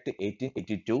Property Act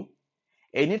 1882,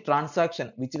 any transaction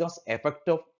which has effect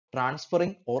of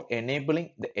transferring or enabling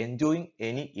the enjoying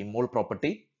any immutable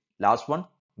property, last one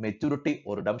maturity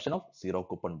or redemption of zero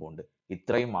coupon bond.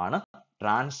 ഇത്രയുമാണ്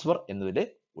transfer എന്നതിൽ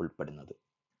ഉൾപ്പെടുന്നത്.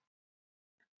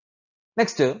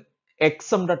 Next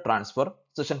exempted transfer,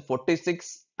 section 46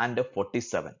 and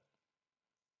 47.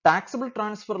 Taxable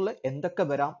ട്രാൻസ്ഫറിൽ എന്തൊക്കെ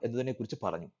വരാം എന്നതിനെ കുറിച്ച്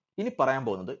പറഞ്ഞു. ഇനി പറയാൻ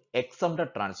പോകുന്നത്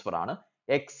എക്സംപ്റ്റഡ് ട്രാൻസ്ഫർ ആണ്.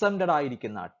 എക്സംപ്റ്റഡ്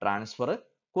ആയിരിക്കുന്ന ട്രാൻസ്ഫർ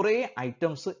കുറെ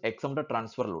ഐറ്റംസ് എക്സംപ്റ്റഡ്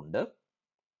ട്രാൻസ്ഫറിൽ ഉണ്ട്.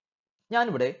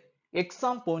 ഞാനിവിടെ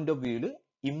എക്സാം പോയിന്റ് ഓഫ് വ്യൂവിൽ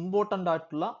ഇമ്പോർട്ടന്റ്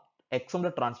ആയിട്ടുള്ള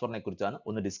എക്സംപ്റ്റഡ് ട്രാൻസ്ഫറിനെ കുറിച്ചാണ്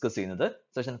ഒന്ന് ഡിസ്കസ് ചെയ്യുന്നത്.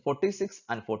 സെഷൻ 46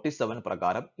 ആൻഡ് 47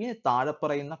 പ്രകാരം ഇനി താഴെ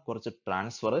പറയുന്ന കുറച്ച്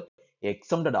ട്രാൻസ്ഫർ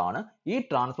എക്സംപ്റ്റഡ് ആണ്. ഈ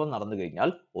ട്രാൻസ്ഫർ നടന്നു കഴിഞ്ഞാൽ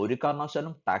ഒരു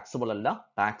കാരണവശാലും ടാക്സബിൾ അല്ല,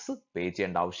 ടാക്സ് പേ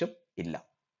ചെയ്യേണ്ട ആവശ്യം ഇല്ല.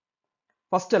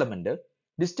 First element,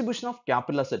 distribution of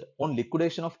capital asset on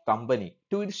liquidation of company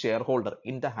to its shareholder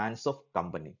in the hands of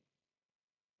company.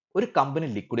 ഒരു കമ്പനി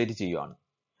ലിക്വിഡേറ്റ് ചെയ്യുകയാണ്.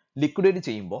 ലിക്വിഡേറ്റ്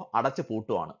ചെയ്യുമ്പോൾ അടച്ച്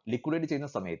പൂട്ടുവാണ്. ലിക്വിഡേറ്റ് ചെയ്യുന്ന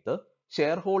സമയത്ത്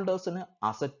ഷെയർ ഹോൾഡേഴ്സിന്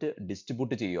അസറ്റ്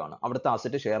ഡിസ്ട്രിബ്യൂട്ട് ചെയ്യുകയാണ്. അവിടുത്തെ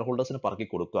അസറ്റ് ഷെയർ ഹോൾഡേഴ്സിന് പറക്കി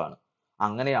കൊടുക്കുകയാണ്.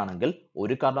 അങ്ങനെയാണെങ്കിൽ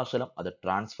ഒരു കാരണവശാലും അത്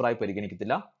ട്രാൻസ്ഫർ ആയി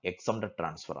പരിഗണിക്കത്തില്ല, എക്സംപ്റ്റഡ്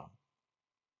ട്രാൻസ്ഫർ ആണ്.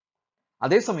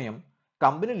 അതേസമയം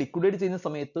കമ്പനി ലിക്വിഡേറ്റ് ചെയ്യുന്ന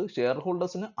സമയത്ത് ഷെയർ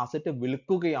ഹോൾഡേഴ്സിന് അസറ്റ്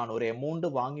വിൽക്കുകയാണ്, ഒരു എമൗണ്ട്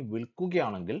വാങ്ങി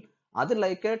വിൽക്കുകയാണെങ്കിൽ അത്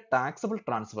ലൈക്ക് എ ടാക്സബിൾ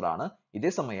ട്രാൻസ്ഫർ ആണ്. ഇതേ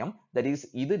സമയം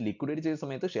ഇത് ലിക്വിഡേറ്റ് ചെയ്യുന്ന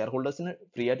സമയത്ത് ഷെയർ ഹോൾഡേഴ്സിന്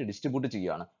ഫ്രീ ആയിട്ട് ഡിസ്ട്രിബ്യൂട്ട്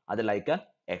ചെയ്യുകയാണ്. അത് ലൈക്ക് എൻ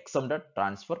എക്സംപ്റ്റഡ്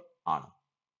ട്രാൻസ്ഫർ ആണ്.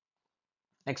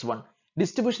 Next one,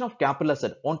 distribution of capital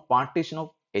asset on partition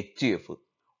of HUF.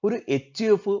 ഒരു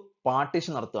HUF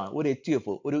പാർട്ടീഷൻ നടത്തുകയാണ്. ഒരു HUF,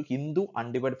 ഒരു ഹിന്ദു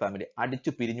അൺഡിവൈഡ് ഫാമിലി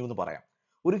അടിച്ചു പിരിഞ്ഞു എന്ന് പറയാം.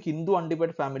 ഒരു ഹിന്ദു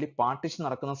അൺഡിവൈഡ് ഫാമിലി പാർട്ടീഷൻ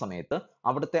നടക്കുന്ന സമയത്ത്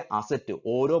അവിടുത്തെ അസറ്റ്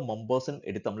ഓരോ മെമ്പേഴ്സിനും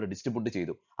എടുത്ത് നമ്മൾ ഡിസ്ട്രിബ്യൂട്ട്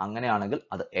ചെയ്തു. അങ്ങനെയാണെങ്കിൽ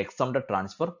അത് എക്സംപ്റ്റഡ്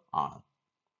ട്രാൻസ്ഫർ ആണ്.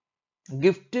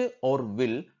 Gift or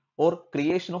will or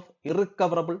creation of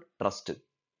irrecoverable trust.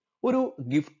 ഒരു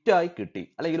ഗിഫ്റ്റായി കിട്ടി,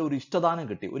 അല്ലെങ്കിൽ ഒരു ഇഷ്ടദാനം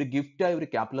കിട്ടി, ഒരു ഗിഫ്റ്റായി ഒരു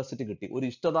ക്യാപിറ്റൽ അസറ്റ് കിട്ടി, ഒരു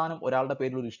ഇഷ്ടദാനം, ഒരാളുടെ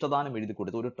പേരിൽ ഒരു ഇഷ്ടദാനം എഴുതി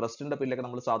കൊടുത്തു, ഒരു ട്രസ്റ്റിന്റെ പേരിലൊക്കെ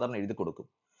നമ്മൾ സാധാരണ എഴുതി കൊടുക്കും.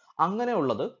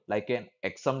 അങ്ങനെയുള്ളത് ലൈക്ക് എൻ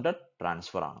എക്സംപ്റ്റഡ്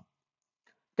ട്രാൻസ്ഫർ ആണ്.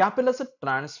 Capital asset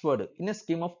transferred in a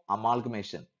scheme of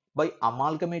amalgamation by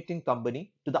amalgamating company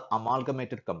to the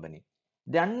amalgamated company.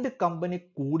 രണ്ട് കമ്പനി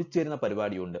കൂടിച്ചേരുന്ന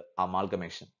പരിപാടിയുണ്ട്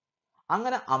അമാൽഗമേഷൻ.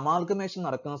 അങ്ങനെ അമാൽഗമേഷൻ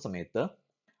നടക്കുന്ന സമയത്ത്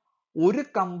ഒരു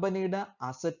കമ്പനിയുടെ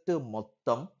അസറ്റ്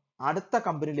മൊത്തം അടുത്ത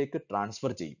കമ്പനിയിലേക്ക്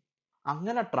ട്രാൻസ്ഫർ ചെയ്യും.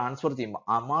 അങ്ങനെ ട്രാൻസ്ഫർ ചെയ്യുമ്പോൾ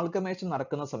അമാൽഗമേഷൻ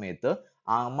നടക്കുന്ന സമയത്ത്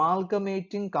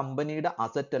അമാൽഗമേറ്റിംഗ് കമ്പനിയുടെ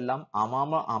അസറ്റ് എല്ലാം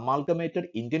അമാൽഗമേറ്റഡ്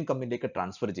ഇന്ത്യൻ കമ്പനിയിലേക്ക്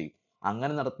ട്രാൻസ്ഫർ ചെയ്യും.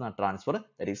 അങ്ങനെ നടത്തുന്ന transfer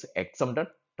that is exempted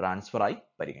transfer ആയി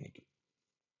പരിഗണിക്കും.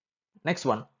 Next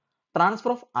one,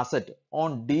 transfer of asset on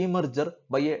demerger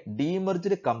by A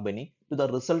ഡീമർജ്ഡ് company to the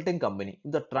resulting company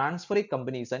if the transferring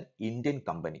company is an Indian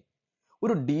company.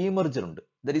 ഒരു demerger ഉണ്ട്,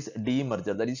 that is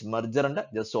demerger, that is മെർജറിന്റെ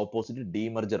just opposite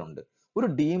demerger ഉണ്ട്. ഒരു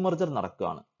demerger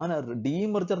നടക്കുകയാണ്. അങ്ങനെ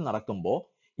demerger നടക്കുമ്പോൾ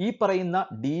ഈ പറയുന്ന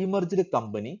ഡീമർജ്ഡ്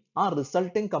company ആ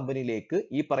റിസൾട്ടിംഗ് കമ്പനിയിലേക്ക്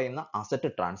ഈ പറയുന്ന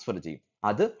അസറ്റ് ട്രാൻസ്ഫർ ചെയ്യും.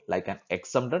 അത് ലൈക്ക് ആൻ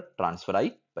എക്സംപ്റ്റഡ് ട്രാൻസ്ഫർ ആയി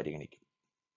പരിഗണിക്കും.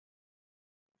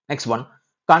 Next one,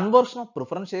 conversion of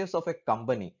preference shares of A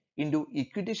company into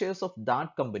equity shares of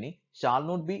that company shall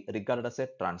not be regarded as A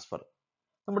transfer.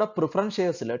 നമ്മുടെ preference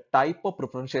ഷെയർസിൽ type of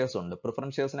preference shares ഉണ്ട്.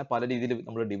 Preference ഷെയർസിനെ പല രീതിയിൽ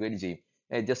നമ്മൾ divide ചെയ്യും.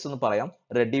 Just ഒന്ന് പറയാം,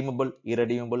 redeemable,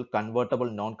 irredeemable, convertible,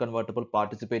 non convertible,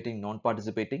 participating, non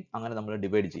participating, അങ്ങനെ നമ്മൾ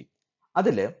ഡിവൈഡ് ചെയ്യും.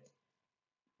 അതില്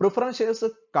preference shares,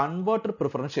 converted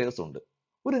preference shares ഉണ്ട്.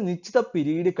 ഒരു നിശ്ചിത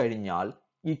പീരീഡ് കഴിഞ്ഞാൽ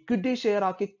ഇക്വിറ്റി ഷെയർ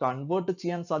ആക്കി കൺവേർട്ട്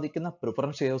ചെയ്യാൻ സാധിക്കുന്ന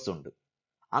പ്രിഫറൻസ് ഷെയർസ് ഉണ്ട്.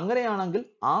 അങ്ങനെയാണെങ്കിൽ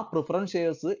ആ പ്രിഫറൻസ്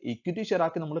ഷെയർസ് ഇക്വിറ്റി ഷെയർ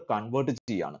ആക്കി നമ്മൾ കൺവേർട്ട്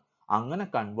ചെയ്യാണ്. അങ്ങനെ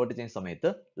കൺവേർട്ട് ചെയ്യുന്ന സമയത്ത്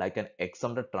ലൈക്ക് ആൻ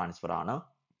എക്സംപ്റ്റഡ് ട്രാൻസ്ഫർ ആണ്,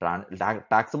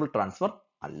 ടാക്സബിൾ ട്രാൻസ്ഫർ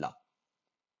അല്ല.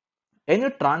 Any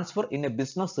transfer in a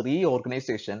business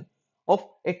reorganization of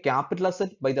a capital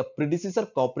asset by the predecessor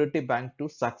cooperative bank to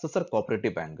successor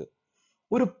cooperative bank.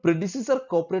 ഒരു predecessor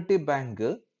cooperative bank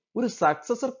ഒരു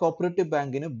successor cooperative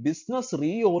bankന് ബിസിനസ്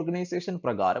റീഓർഗനൈസേഷൻ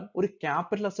പ്രകാരം ഒരു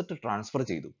capital asset transfer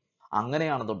ചെയ്തു.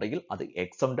 അങ്ങനെയാണെന്നുണ്ടെങ്കിൽ അത്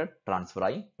exempted transfer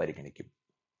ആയി പരിഗണിക്കും.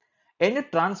 Any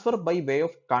transfer by way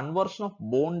of conversion of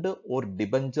bond or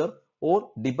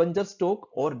debenture stock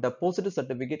or deposit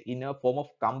certificate in a form of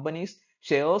company's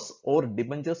shares or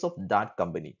debentures of that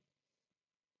company.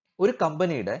 ഒരു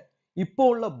കമ്പനിയുടെ ഇപ്പോൾ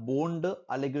ഉള്ള ബോണ്ട്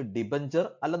അല്ലെങ്കിൽ ഡിബഞ്ചർ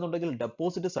അല്ലെന്നുണ്ടെങ്കിൽ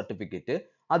ഡെപ്പോസിറ്റ് സർട്ടിഫിക്കറ്റ്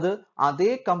അത്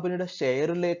അതേ കമ്പനിയുടെ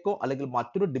ഷെയറിലേക്കോ അല്ലെങ്കിൽ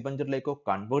മറ്റൊരു ഡിബഞ്ചറിലേക്കോ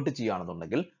കൺവേർട്ട്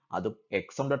ചെയ്യുകയാണെന്നുണ്ടെങ്കിൽ അതും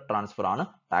എക്സംപ്റ്റഡ് ട്രാൻസ്ഫർ ആണ്,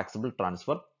 ടാക്സബിൾ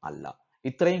ട്രാൻസ്ഫർ അല്ല.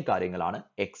 ഇത്രയും കാര്യങ്ങളാണ്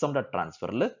എക്സംപ്റ്റഡ്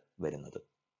ട്രാൻസ്ഫറിൽ വരുന്നത്.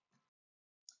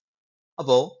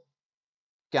 അപ്പോ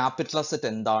ക്യാപിറ്റൽ അസറ്റ്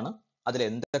എന്താണ്, അതിൽ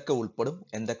എന്തൊക്കെ ഉൾപ്പെടും,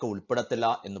 എന്തൊക്കെ ഉൾപ്പെടത്തില്ല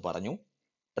എന്ന് പറഞ്ഞു.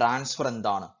 ട്രാൻസ്ഫർ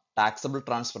എന്താണ്, ടാക്സബിൾ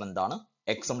ട്രാൻസ്ഫർ എന്താണ്,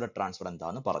 എക്സംപ്റ്റഡ് ട്രാൻസ്ഫർ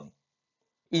എന്താണെന്ന് പറഞ്ഞു.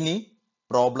 ഇനി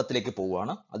പ്രോബ്ലത്തിലേക്ക്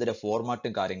പോവുകയാണ്. അതിന്റെ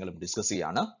ഫോർമാറ്റും കാര്യങ്ങളും ഡിസ്കസ്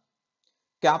ചെയ്യാണ്.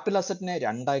 ക്യാപിറ്റൽ അസറ്റിനെ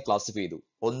രണ്ടായി ക്ലാസിഫൈ ചെയ്തു.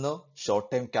 ഒന്ന് ഷോർട്ട്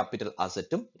ടൈം ക്യാപിറ്റൽ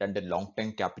അസറ്റും രണ്ട് ലോങ് ടൈം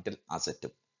ക്യാപിറ്റൽ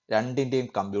അസറ്റും. രണ്ടിന്റെയും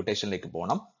കമ്പ്യൂട്ടേഷനിലേക്ക്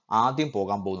പോകണം. ആദ്യം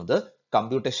പോകാൻ പോകുന്നത്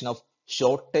computation of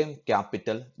short time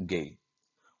capital gain.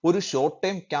 ഒരു ഷോർട്ട്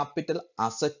ടൈം ക്യാപിറ്റൽ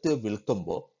അസറ്റ്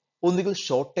വിൽക്കുമ്പോൾ ഒന്നുകിൽ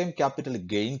ഷോർട്ട് ടൈം ക്യാപിറ്റൽ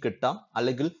ഗെയിൻ കിട്ടാം,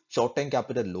 അല്ലെങ്കിൽ ഷോർട്ട് ടൈം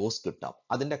ക്യാപിറ്റൽ ലോസ് കിട്ടാം.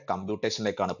 അതിന്റെ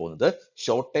കമ്പ്യൂട്ടേഷനിലേക്കാണ് പോകുന്നത്.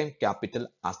 Short time capital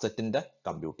അസറ്റിന്റെ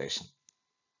computation.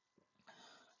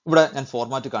 ഇവിടെ ഞാൻ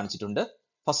ഫോർമാറ്റ് കാണിച്ചിട്ടുണ്ട്.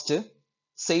 First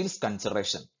sales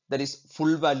consideration, that is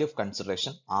full value of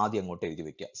consideration ആദ്യം അങ്ങോട്ട് എഴുതി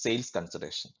വെക്കുക. സെയിൽസ്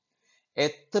കൺസിഡറേഷൻ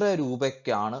എത്ര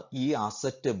രൂപയ്ക്കാണ് ഈ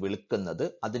അസറ്റ് വിൽക്കുന്നത്,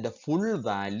 അതിന്റെ ഫുൾ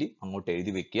വാല്യൂ അങ്ങോട്ട്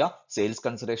എഴുതി വെക്കുക. Sales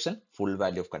consideration, full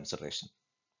value of consideration.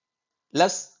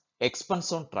 Less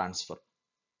expense on transfer.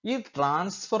 ഈ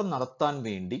ട്രാൻസ്ഫർ നടത്താൻ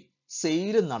വേണ്ടി,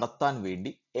 സെയിൽ നടത്താൻ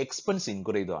വേണ്ടി എക്സ്പെൻസ്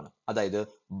ഇൻക്വയർ ചെയ്തതാണ്. അതായത്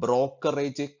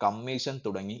ബ്രോക്കറേജ്, കമ്മീഷൻ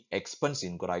തുടങ്ങി എക്സ്പെൻസ്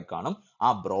ഇൻക്വയർ ആയി കാണും. ആ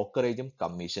ബ്രോക്കറേജും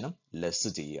കമ്മീഷനും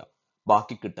ലെസ് ചെയ്യുക.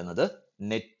 ബാക്കി കിട്ടുന്നത്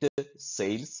നെറ്റ്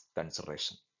സെയിൽസ്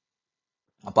കൺസിഡറേഷൻ.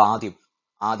 അപ്പൊ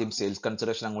ആദ്യം സെയിൽസ്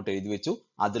കൺസിഡറേഷൻ അങ്ങോട്ട് എഴുതി വെച്ചു.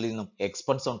 അതിൽ നിന്നും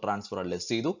എക്സ്പെൻസ് ഓൺ ട്രാൻസ്ഫർ ലെസ്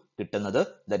ചെയ്തു. കിട്ടുന്നത്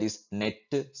that is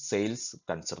net sales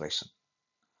consideration.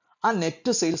 ആ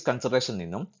നെറ്റ് സെയിൽസ് കൺസിഡറേഷൻ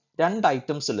നിന്നും രണ്ട്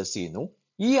ഐറ്റംസ് ലെസ് ചെയ്യുന്നു.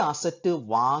 ഈ അസറ്റ്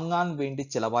വാങ്ങാൻ വേണ്ടി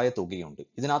ചെലവായ തുകയുണ്ട്.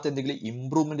 ഇതിനകത്ത് എന്തെങ്കിലും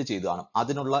ഇംപ്രൂവ്മെന്റ് ചെയ്ത് കാണും,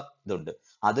 അതിനുള്ള ഇതുണ്ട്.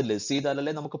 അത് ലെസ്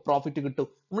ചെയ്താലല്ലേ നമുക്ക് പ്രോഫിറ്റ് കിട്ടും.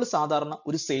 നമ്മൾ സാധാരണ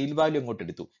ഒരു സെയിൽ വാല്യൂ അങ്ങോട്ട്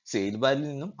എടുത്തു. സെയിൽ വാല്യൂ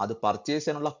നിന്നും അത് പർച്ചേസ്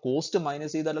ചെയ്യാനുള്ള കോസ്റ്റ്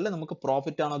മൈനസ് ചെയ്താലല്ലേ നമുക്ക്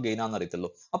പ്രോഫിറ്റ് ആണോ ഗെയിൻ ആണോ അറിയത്തുള്ളൂ.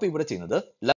 അപ്പൊ ഇവിടെ ചെയ്യുന്നത്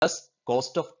less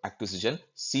cost of acquisition,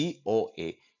 COA.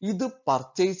 ഇത്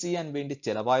പർച്ചേസ് ചെയ്യാൻ വേണ്ടി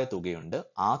ചെലവായ തുകയുണ്ട്.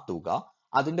 ആ തുക,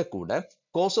 അതിന്റെ കൂടെ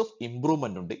കോസ്റ്റ് ഓഫ്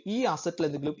ഇംപ്രൂവ്മെന്റ് ഉണ്ട്. ഈ അസറ്റിൽ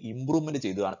എന്തെങ്കിലും ഇംപ്രൂവ്മെന്റ്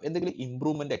ചെയ്ത് കാണും, എന്തെങ്കിലും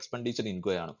ഇംപ്രൂവ്മെന്റ് എക്സ്പെൻഡിച്ചർ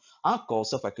ഇൻക്വയർ ആണ്. ആ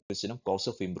cost of അക്വിസിഷനും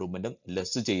cost of ഇംപ്രൂവ്മെന്റും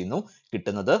less ചെയ്യുന്നു.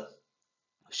 കിട്ടുന്നത്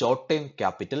ഷോർട്ട് ടൈം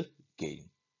ക്യാപിറ്റൽ ഗെയിൻ.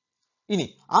 ഇനി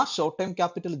ആ ഷോർട്ട് ടൈം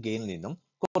ക്യാപിറ്റൽ ഗെയിനിൽ നിന്നും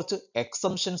കുറച്ച്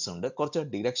എക്സംഷൻസ് ഉണ്ട്, കുറച്ച്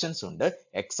ഡിഡക്ഷൻസ് ഉണ്ട്.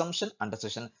 Exemption under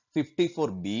section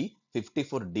 54B,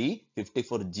 54D,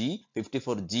 54G,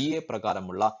 54GA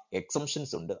പ്രകാരമുള്ള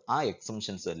എക്സംഷൻസ് ഉണ്ട്. ആ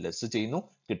എക്സംഷൻസ് ലെസ് ചെയ്യുന്നു.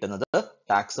 കിട്ടുന്നത്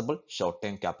taxable short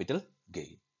time capital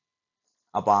gain.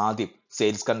 അപ്പൊ ആദ്യം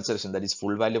sales consideration, that is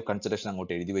full value of consideration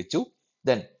അങ്ങോട്ട് എഴുതി വെച്ചു.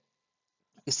 ദെൻ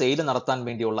സെയിൽ നടത്താൻ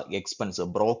വേണ്ടിയുള്ള എക്സ്പെൻസ്,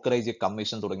 ബ്രോക്കറേജ്,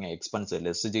 കമ്മീഷൻ തുടങ്ങിയ എക്സ്പെൻസ്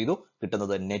ലെസ് ചെയ്തു.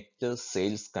 കിട്ടുന്നത് നെറ്റ്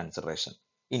സെയിൽസ് കൺസിഡറേഷൻ.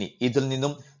 ഇനി ഇതിൽ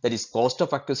നിന്നും that is cost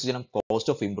of അക്വിസിഷനും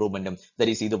cost of ഇംപ്രൂവ്മെന്റും,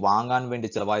 that is ഇത് വാങ്ങാൻ വേണ്ടി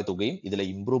ചെലവായ തുകയും ഇതിലെ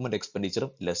ഇംപ്രൂവ്മെന്റ് എക്സ്പെൻഡിച്ചറും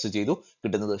ലെസ് ചെയ്തു.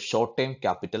 കിട്ടുന്നത് ഷോർട്ട് ടൈം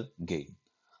ക്യാപിറ്റൽ ഗെയിൻ.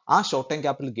 ആ ഷോർട്ട് ടൈം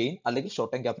ക്യാപിറ്റൽ ഗെയിൻ അല്ലെങ്കിൽ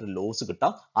ഷോർട്ട് ടൈം ക്യാപിറ്റൽ ലോസ്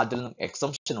കിട്ടാം. അതിൽ നിന്നും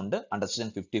എക്സംഷൻ ഉണ്ട്. Under section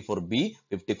 54B,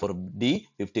 54D,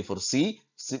 54C,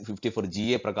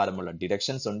 54GA പ്രകാരമുള്ള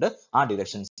ഡിഡക്ഷൻസ് ഉണ്ട്. ആ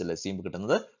ഡിഡക്ഷൻസ് ലെസ് ചെയ്യുമ്പോൾ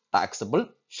കിട്ടുന്നത് taxable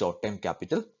short time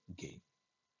capital gain.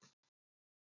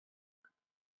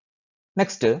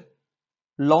 Next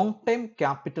long time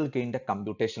capital ഗെയിന്റെ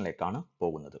കമ്പ്യൂട്ടേഷനിലേക്കാണ്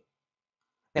പോകുന്നത്.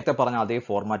 നേരത്തെ പറഞ്ഞ അതേ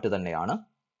ഫോർമാറ്റ് തന്നെയാണ്.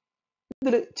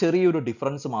 ഇതിൽ ചെറിയൊരു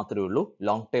ഡിഫറൻസ് മാത്രമേ ഉള്ളൂ,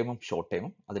 ലോങ് ടൈമും ഷോർട്ട്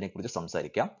ടൈമും. അതിനെക്കുറിച്ച്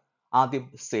സംസാരിക്കാം. ആദ്യം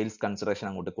സെയിൽസ് കൺസിഡറേഷൻ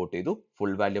അങ്ങോട്ട് കോട്ട് ചെയ്തു.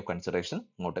 ഫുൾ വാല്യൂ ഓഫ് കൺസിഡറേഷൻ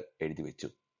അങ്ങോട്ട് എഴുതി വെച്ചു.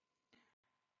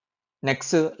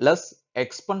 Next less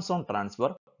expense on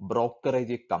transfer,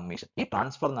 brokerage, commission. ഈ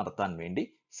ട്രാൻസ്ഫർ നടത്താൻ വേണ്ടി,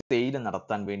 സെയിൽ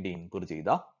നടത്താൻ വേണ്ടി ഇൻക്വയർ ചെയ്ത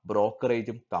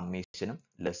ബ്രോക്കറേജും കമ്മീഷനും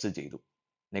ലെസ് ചെയ്തു.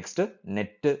 Next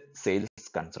net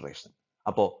sales consideration.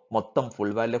 അപ്പോ മൊത്തം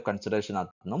ഫുൾ വാല്യൂ ഓഫ്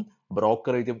കൺസിഡറേഷനകത്തുനിന്നും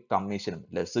ബ്രോക്കറേജും കമ്മീഷനും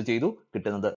ലെസ് ചെയ്തു.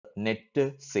 കിട്ടുന്നത് നെറ്റ്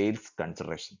സെയിൽസ്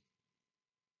കൺസിഡറേഷൻ.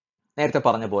 നേരത്തെ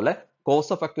പറഞ്ഞ പോലെ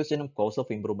cost of അക്വിസിഷനും cost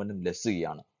of ഇംപ്രൂവ്മെന്റും less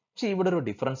ചെയ്യാണ്. പക്ഷെ ഇവിടെ ഒരു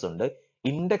ഡിഫറൻസ് ഉണ്ട്.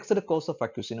 Indexed cost of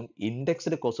അക്വിസിഷനും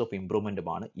indexed cost of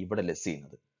ഇംപ്രൂവ്മെന്റുമാണ് ഇവിടെ ലെസ്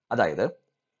ചെയ്യുന്നത്. അതായത്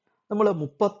നമ്മൾ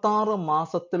 36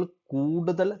 മാസത്തിൽ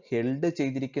കൂടുതൽ ഹെൽഡ്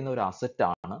ചെയ്തിരിക്കുന്ന ഒരു അസറ്റ്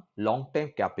ആണ് ലോങ് ടൈം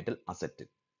ക്യാപിറ്റൽ അസറ്റ്.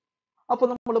 അപ്പൊ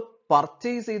നമ്മൾ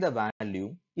പർച്ചേസ് ചെയ്ത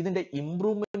വാല്യൂയും ഇതിന്റെ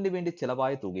ഇംപ്രൂവ്മെന്റിന് വേണ്ടി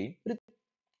ചെലവായ തുകയും ഒരു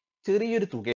ചെറിയൊരു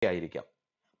തുകയായിരിക്കാം.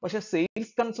 പക്ഷെ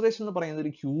സെയിൽസ് കൺസിഡറേഷൻ എന്ന് പറയുന്നത്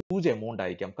ഒരു ഹ്യൂജ് എമൗണ്ട്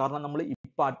ആയിരിക്കാം. കാരണം നമ്മൾ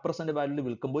ഇപ്പൊ അറ്റ് പ്രസന്റ് വാല്യൂവിൽ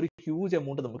വിൽക്കുമ്പോൾ ഒരു ഹ്യൂജ്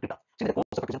എമൗണ്ട് നമുക്ക് കിട്ടാം.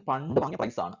 പണ്ട് വാങ്ങിയ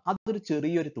പ്രൈസ് ആണ്, അതൊരു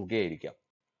ചെറിയൊരു തുകയായിരിക്കാം.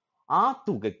 ആ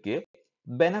തുകയ്ക്ക്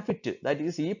ബെനഫിറ്റ്, ദാറ്റ്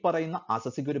ഈസ് ഈ പറയുന്ന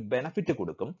അസസിക്ക് ഒരു ബെനഫിറ്റ്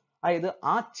കൊടുക്കും. അതായത്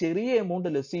ആ ചെറിയ എമൗണ്ട്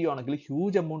ലെസ് ചെയ്യുകയാണെങ്കിൽ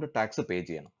ഹ്യൂജ് എമൗണ്ട് ടാക്സ് പേ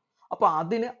ചെയ്യണം. അപ്പൊ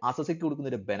അതിന് അസസിക്ക്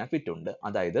കൊടുക്കുന്ന ഒരു ബെനഫിറ്റ് ഉണ്ട്.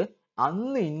 അതായത്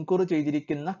അന്ന് ഇൻക്വയർ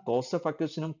ചെയ്തിരിക്കുന്ന cost of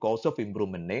അക്വിസിഷനും cost of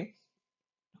ഇംപ്രൂവ്മെന്റിനെയും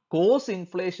cost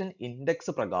inflation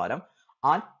index പ്രകാരം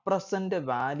അറ്റ് പ്രസന്റ്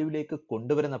വാല്യൂവിലേക്ക്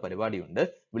കൊണ്ടുവരുന്ന പരിപാടിയുണ്ട്.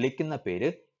 വിളിക്കുന്ന പേര്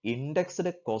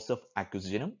indexed cost of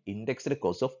അക്വിസിഷനും indexed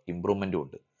cost of ഇംപ്രൂവ്മെന്റും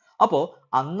ഉണ്ട്. അപ്പോ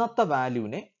അന്നത്തെ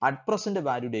വാല്യൂവിനെ അറ്റ് പ്രസന്റ്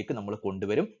വാല്യൂയിലേക്ക് നമ്മൾ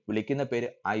കൊണ്ടുവരും. വിളിക്കുന്ന പേര്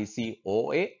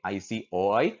ICOA,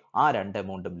 ICOI. ആ രണ്ട്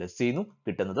എമൗണ്ടും ലെസ് ചെയ്യുന്നു.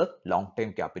 കിട്ടുന്നത് ലോങ്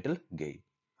ടൈം ക്യാപിറ്റൽ ഗെയിൻ.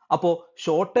 അപ്പോ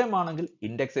ഷോർട്ട് ടൈം ആണെങ്കിൽ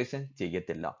ഇൻഡെക്സേഷൻ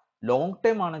ചെയ്യത്തില്ല. ലോങ്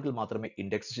ടൈം ആണെങ്കിൽ മാത്രമേ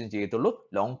ഇൻഡെക്സേഷൻ ചെയ്യത്തുള്ളൂ.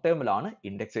 ലോങ് ടൈമിലാണ്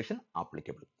ഇൻഡെക്സേഷൻ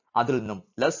ആപ്ലിക്കബിൾ. അതിൽ നിന്നും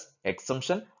less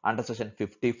exemption under section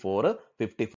 54,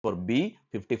 54B,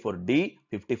 54D,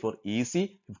 54EC,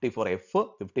 54F,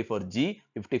 54G,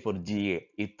 54GA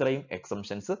ഇത്രയും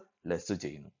എക്സംഷൻസ് ലെസ്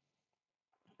ചെയ്യുന്നു.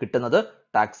 കിട്ടുന്നത്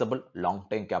taxable long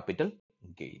time capital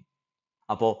gain.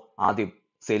 അപ്പോ ആദ്യം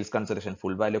sales consideration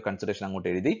full value consideration അങ്ങോട്ട്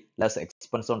എഴുതി ലെസ്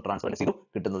എക്സ്പെൻസ് ഓൺ ട്രാൻസ്ഫർ ചെയ്തു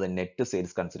കിട്ടുന്നത് നെറ്റ്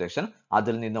സെയിൽസ് കൺസിഡറേഷൻ.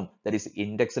 അതിൽ നിന്നും that is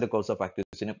indexed cost of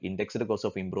അക്വിസിഷനും indexed cost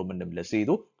of ഇംപ്രൂവ്മെന്റും less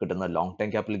ചെയ്തു കിട്ടുന്നത് ലോങ്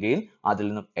ടൈം ക്യാപിറ്റൽ ഗെയിൻ. അതിൽ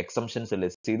നിന്നും എക്സംഷൻസ്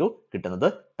ലെസ് ചെയ്തു കിട്ടുന്നത്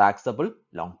taxable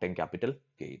long time capital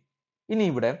gain. ഇനി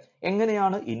ഇവിടെ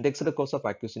എങ്ങനെയാണ് indexed cost of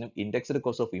അക്വിസിഷനും indexed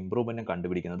cost of ഇംപ്രൂവ്മെന്റും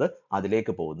കണ്ടുപിടിക്കുന്നത്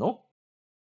അതിലേക്ക് പോകുന്നു.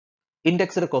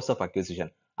 Indexed cost of acquisition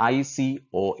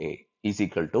ICOA is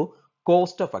equal to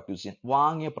cost of acquisition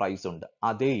വാങ്ങിയ പ്രൈസ് ഉണ്ട്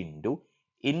അതേ into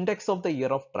index of the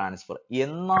year of transfer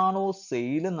എന്നാണോ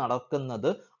സെയിൽ നടക്കുന്നത്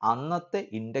അന്നത്തെ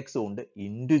ഇൻഡെക്സ് കൊണ്ട്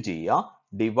ഇൻറ്റു ചെയ്യുക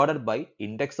divided by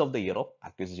index of the year of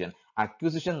acquisition.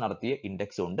 Acquisition നടത്തിയ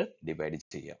index കൊണ്ട് ഡിവൈഡ്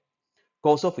ചെയ്യുക.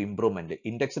 Cost of improvement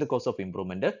indexed cost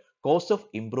of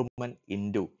improvement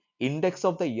into index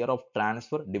of the year of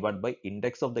transfer divide by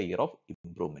index of the year of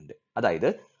improvement.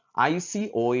 അതായത്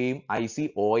ICOAയും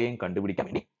ICOAയും കണ്ടുപിടിക്കാൻ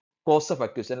വേണ്ടി cost of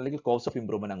acquisition അല്ലെങ്കിൽ cost of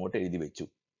improvement അങ്ങോട്ട് എഴുതി വെച്ചു.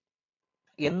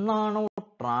 എന്നാണോ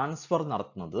ട്രാൻസ്ഫർ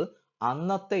നടത്തുന്നത്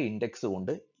അന്നത്തെ ഇൻഡെക്സ്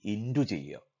കൊണ്ട് ഇൻറ്റു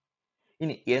ചെയ്യുക.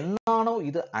 ഇനി എന്നാണോ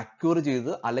ഇത് അക്വയർ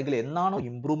ചെയ്തത് അല്ലെങ്കിൽ എന്നാണോ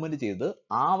ഇംപ്രൂവ്മെന്റ് ചെയ്തത്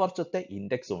ആ വർഷത്തെ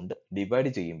ഇൻഡെക്സ് കൊണ്ട്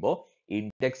ഡിവൈഡ് ചെയ്യുമ്പോൾ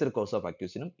indexed cost of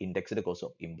അക്വിസിഷനും indexed cost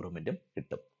of ഇംപ്രൂവ്മെന്റും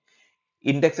കിട്ടും.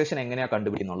 ഇൻഡെക്സേഷൻ എങ്ങനെയാ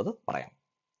കണ്ടുപിടിക്കുന്നുള്ളത് പറയാം.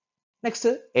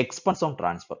 നെക്സ്റ്റ് എക്സ്പെൻസ് ഓൺ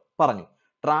ട്രാൻസ്ഫർ പറഞ്ഞു.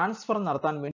 ട്രാൻസ്ഫർ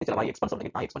നടത്താൻ വേണ്ടി ചില എക്സ്പെൻസ്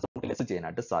ഉണ്ടെങ്കിൽ ആ എക്സ്പെൻസ് നമുക്ക് ലെസ്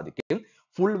ചെയ്യാനായിട്ട് സാധിക്കും.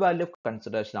 ഫുൾ വാല്യൂ ഓഫ്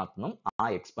കൺസിഡറേഷനകത്തുനിന്നും ആ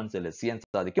എക്സ്പെൻസ് ലെസ് ചെയ്യാൻ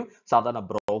സാധിക്കും. സാധാരണ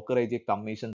ബ്രോക്കറേജ്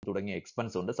കമ്മീഷൻ തുടങ്ങിയ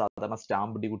എക്സ്പെൻസ് ഉണ്ട്, സാധാരണ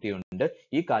സ്റ്റാമ്പ് ഡ്യൂട്ടി ഉണ്ട്.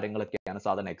 ഈ കാര്യങ്ങളൊക്കെയാണ്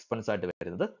സാധാരണ എക്സ്പെൻസ് ആയിട്ട്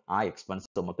വരുന്നത്. ആ എക്സ്പെൻസ്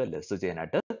നമുക്ക് ലെസ്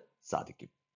ചെയ്യാനായിട്ട് സാധിക്കും.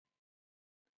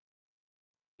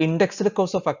 Indexed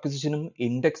cost of അക്വിസിഷനും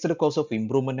indexed cost of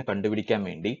ഇംപ്രൂവ്മെന്റും കണ്ടുപിടിക്കാൻ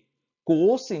വേണ്ടി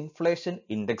കോസ്റ്റ് ഇൻഫ്ലേഷൻ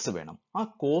ഇൻഡെക്സ് വേണം. ആ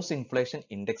കോസ്റ്റ് ഇൻഫ്ലേഷൻ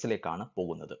ഇൻഡെക്സിലേക്കാണ്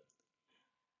പോകുന്നത്.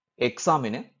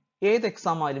 എക്സാമിന് ഏത്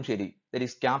എക്സാം ആയാലും ശരി ദാറ്റ്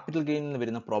ഈസ് ക്യാപിറ്റൽ ഗെയിൻ എന്ന്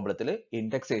വരുന്ന പ്രോബ്ലത്തിൽ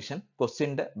ഇൻഡെക്സേഷൻ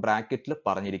ക്വസ്റ്റ്യന്റെ ബ്രാക്കറ്റിൽ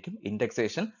പറഞ്ഞിരിക്കും.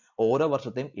 ഇൻഡെക്സേഷൻ ഓരോ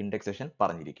വർഷത്തെയും ഇൻഡെക്സേഷൻ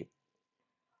പറഞ്ഞിരിക്കും.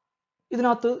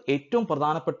 ഇതിനകത്ത് ഏറ്റവും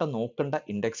പ്രധാനപ്പെട്ട നോക്കേണ്ട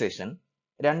ഇൻഡെക്സേഷൻ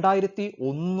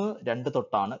 2001-2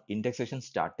 തൊട്ടാണ് ഇൻഡെക്സേഷൻ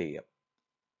സ്റ്റാർട്ട് ചെയ്യുക.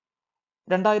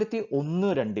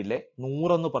 2001-2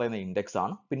 100 എന്ന് പറയുന്ന ഇൻഡെക്സ്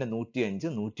ആണ്. പിന്നെ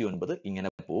 105, 109 ഇങ്ങനെ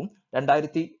പോവും.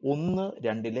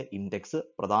 2001-2 ഇൻഡെക്സ്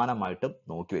പ്രധാനമായിട്ടും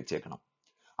നോക്കി വെച്ചേക്കണം.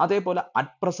 അതേപോലെ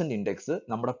അറ്റ് പ്രസന്റ് ഇൻഡെക്സ്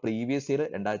നമ്മുടെ പ്രീവിയസ് ഇയർ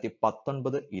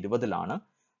 2019-20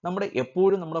 നമ്മുടെ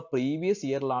എപ്പോഴും നമ്മുടെ പ്രീവിയസ്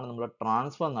ഇയറിലാണ് നമ്മൾ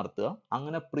ട്രാൻസ്ഫർ നടത്തുക.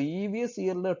 അങ്ങനെ പ്രീവിയസ്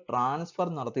ഇയറിൽ ട്രാൻസ്ഫർ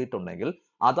നടത്തിയിട്ടുണ്ടെങ്കിൽ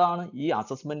അതാണ് ഈ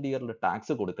അസസ്മെന്റ് ഇയറിൽ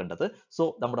ടാക്സ് കൊടുക്കേണ്ടത്. സോ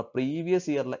നമ്മുടെ പ്രീവിയസ്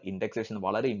ഇയറിലെ ഇൻഡെക്സേഷൻ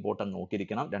വളരെ ഇമ്പോർട്ടന്റ്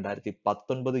നോക്കിയിരിക്കണം.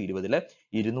 2019-20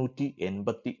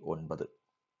 289.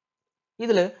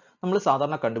 ഇതില് നമ്മൾ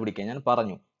സാധാരണ കണ്ടുപിടിക്കുക ഞാൻ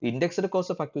പറഞ്ഞു indexed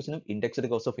cost of അക്വിസിഷനും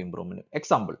indexed cost of ഇംപ്രൂവ്മെന്റും.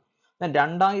 Example, ഞാൻ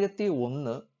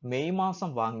 2001 മെയ് മാസം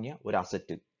വാങ്ങിയ ഒരു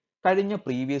അസറ്റ് കഴിഞ്ഞ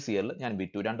പ്രീവിയസ് ഇയറിൽ ഞാൻ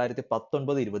വിറ്റു.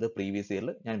 2019-20 പ്രീവിയസ് ഇയറിൽ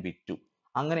ഞാൻ വിറ്റു.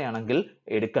 അങ്ങനെയാണെങ്കിൽ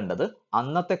എടുക്കേണ്ടത്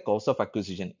അന്നത്തെ cost of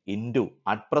acquisition into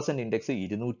at present index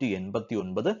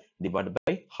 289 divide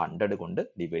by 100 കൊണ്ട്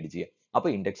ഡിവൈഡ് ചെയ്യുക. അപ്പൊ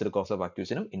indexed cost of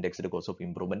അക്വിസിഷനും indexed cost of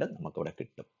ഇംപ്രൂവ്മെന്റും നമുക്ക് ഇവിടെ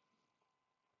കിട്ടും.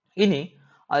 ഇനി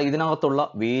ഇതിനകത്തുള്ള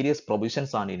വേരിയസ്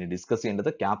പ്രൊവിഷൻസ് ആണ് ഇനി ഡിസ്കസ് ചെയ്യേണ്ടത്.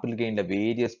 ക്യാപിറ്റൽ ഗെയിനിന്റെ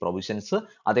വേരിയസ് പ്രൊവിഷൻസ്,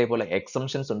 അതേപോലെ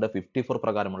എക്സംഷൻസ് ഉണ്ട്, 54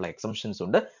 പ്രകാരമുള്ള എക്സംഷൻസ്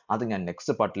ഉണ്ട്. അത് ഞാൻ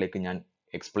നെക്സ്റ്റ് പാർട്ടിലേക്ക് ഞാൻ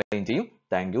എക്സ്പ്ലെയിൻ ചെയ്യും.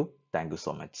 Thank you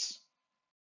so much.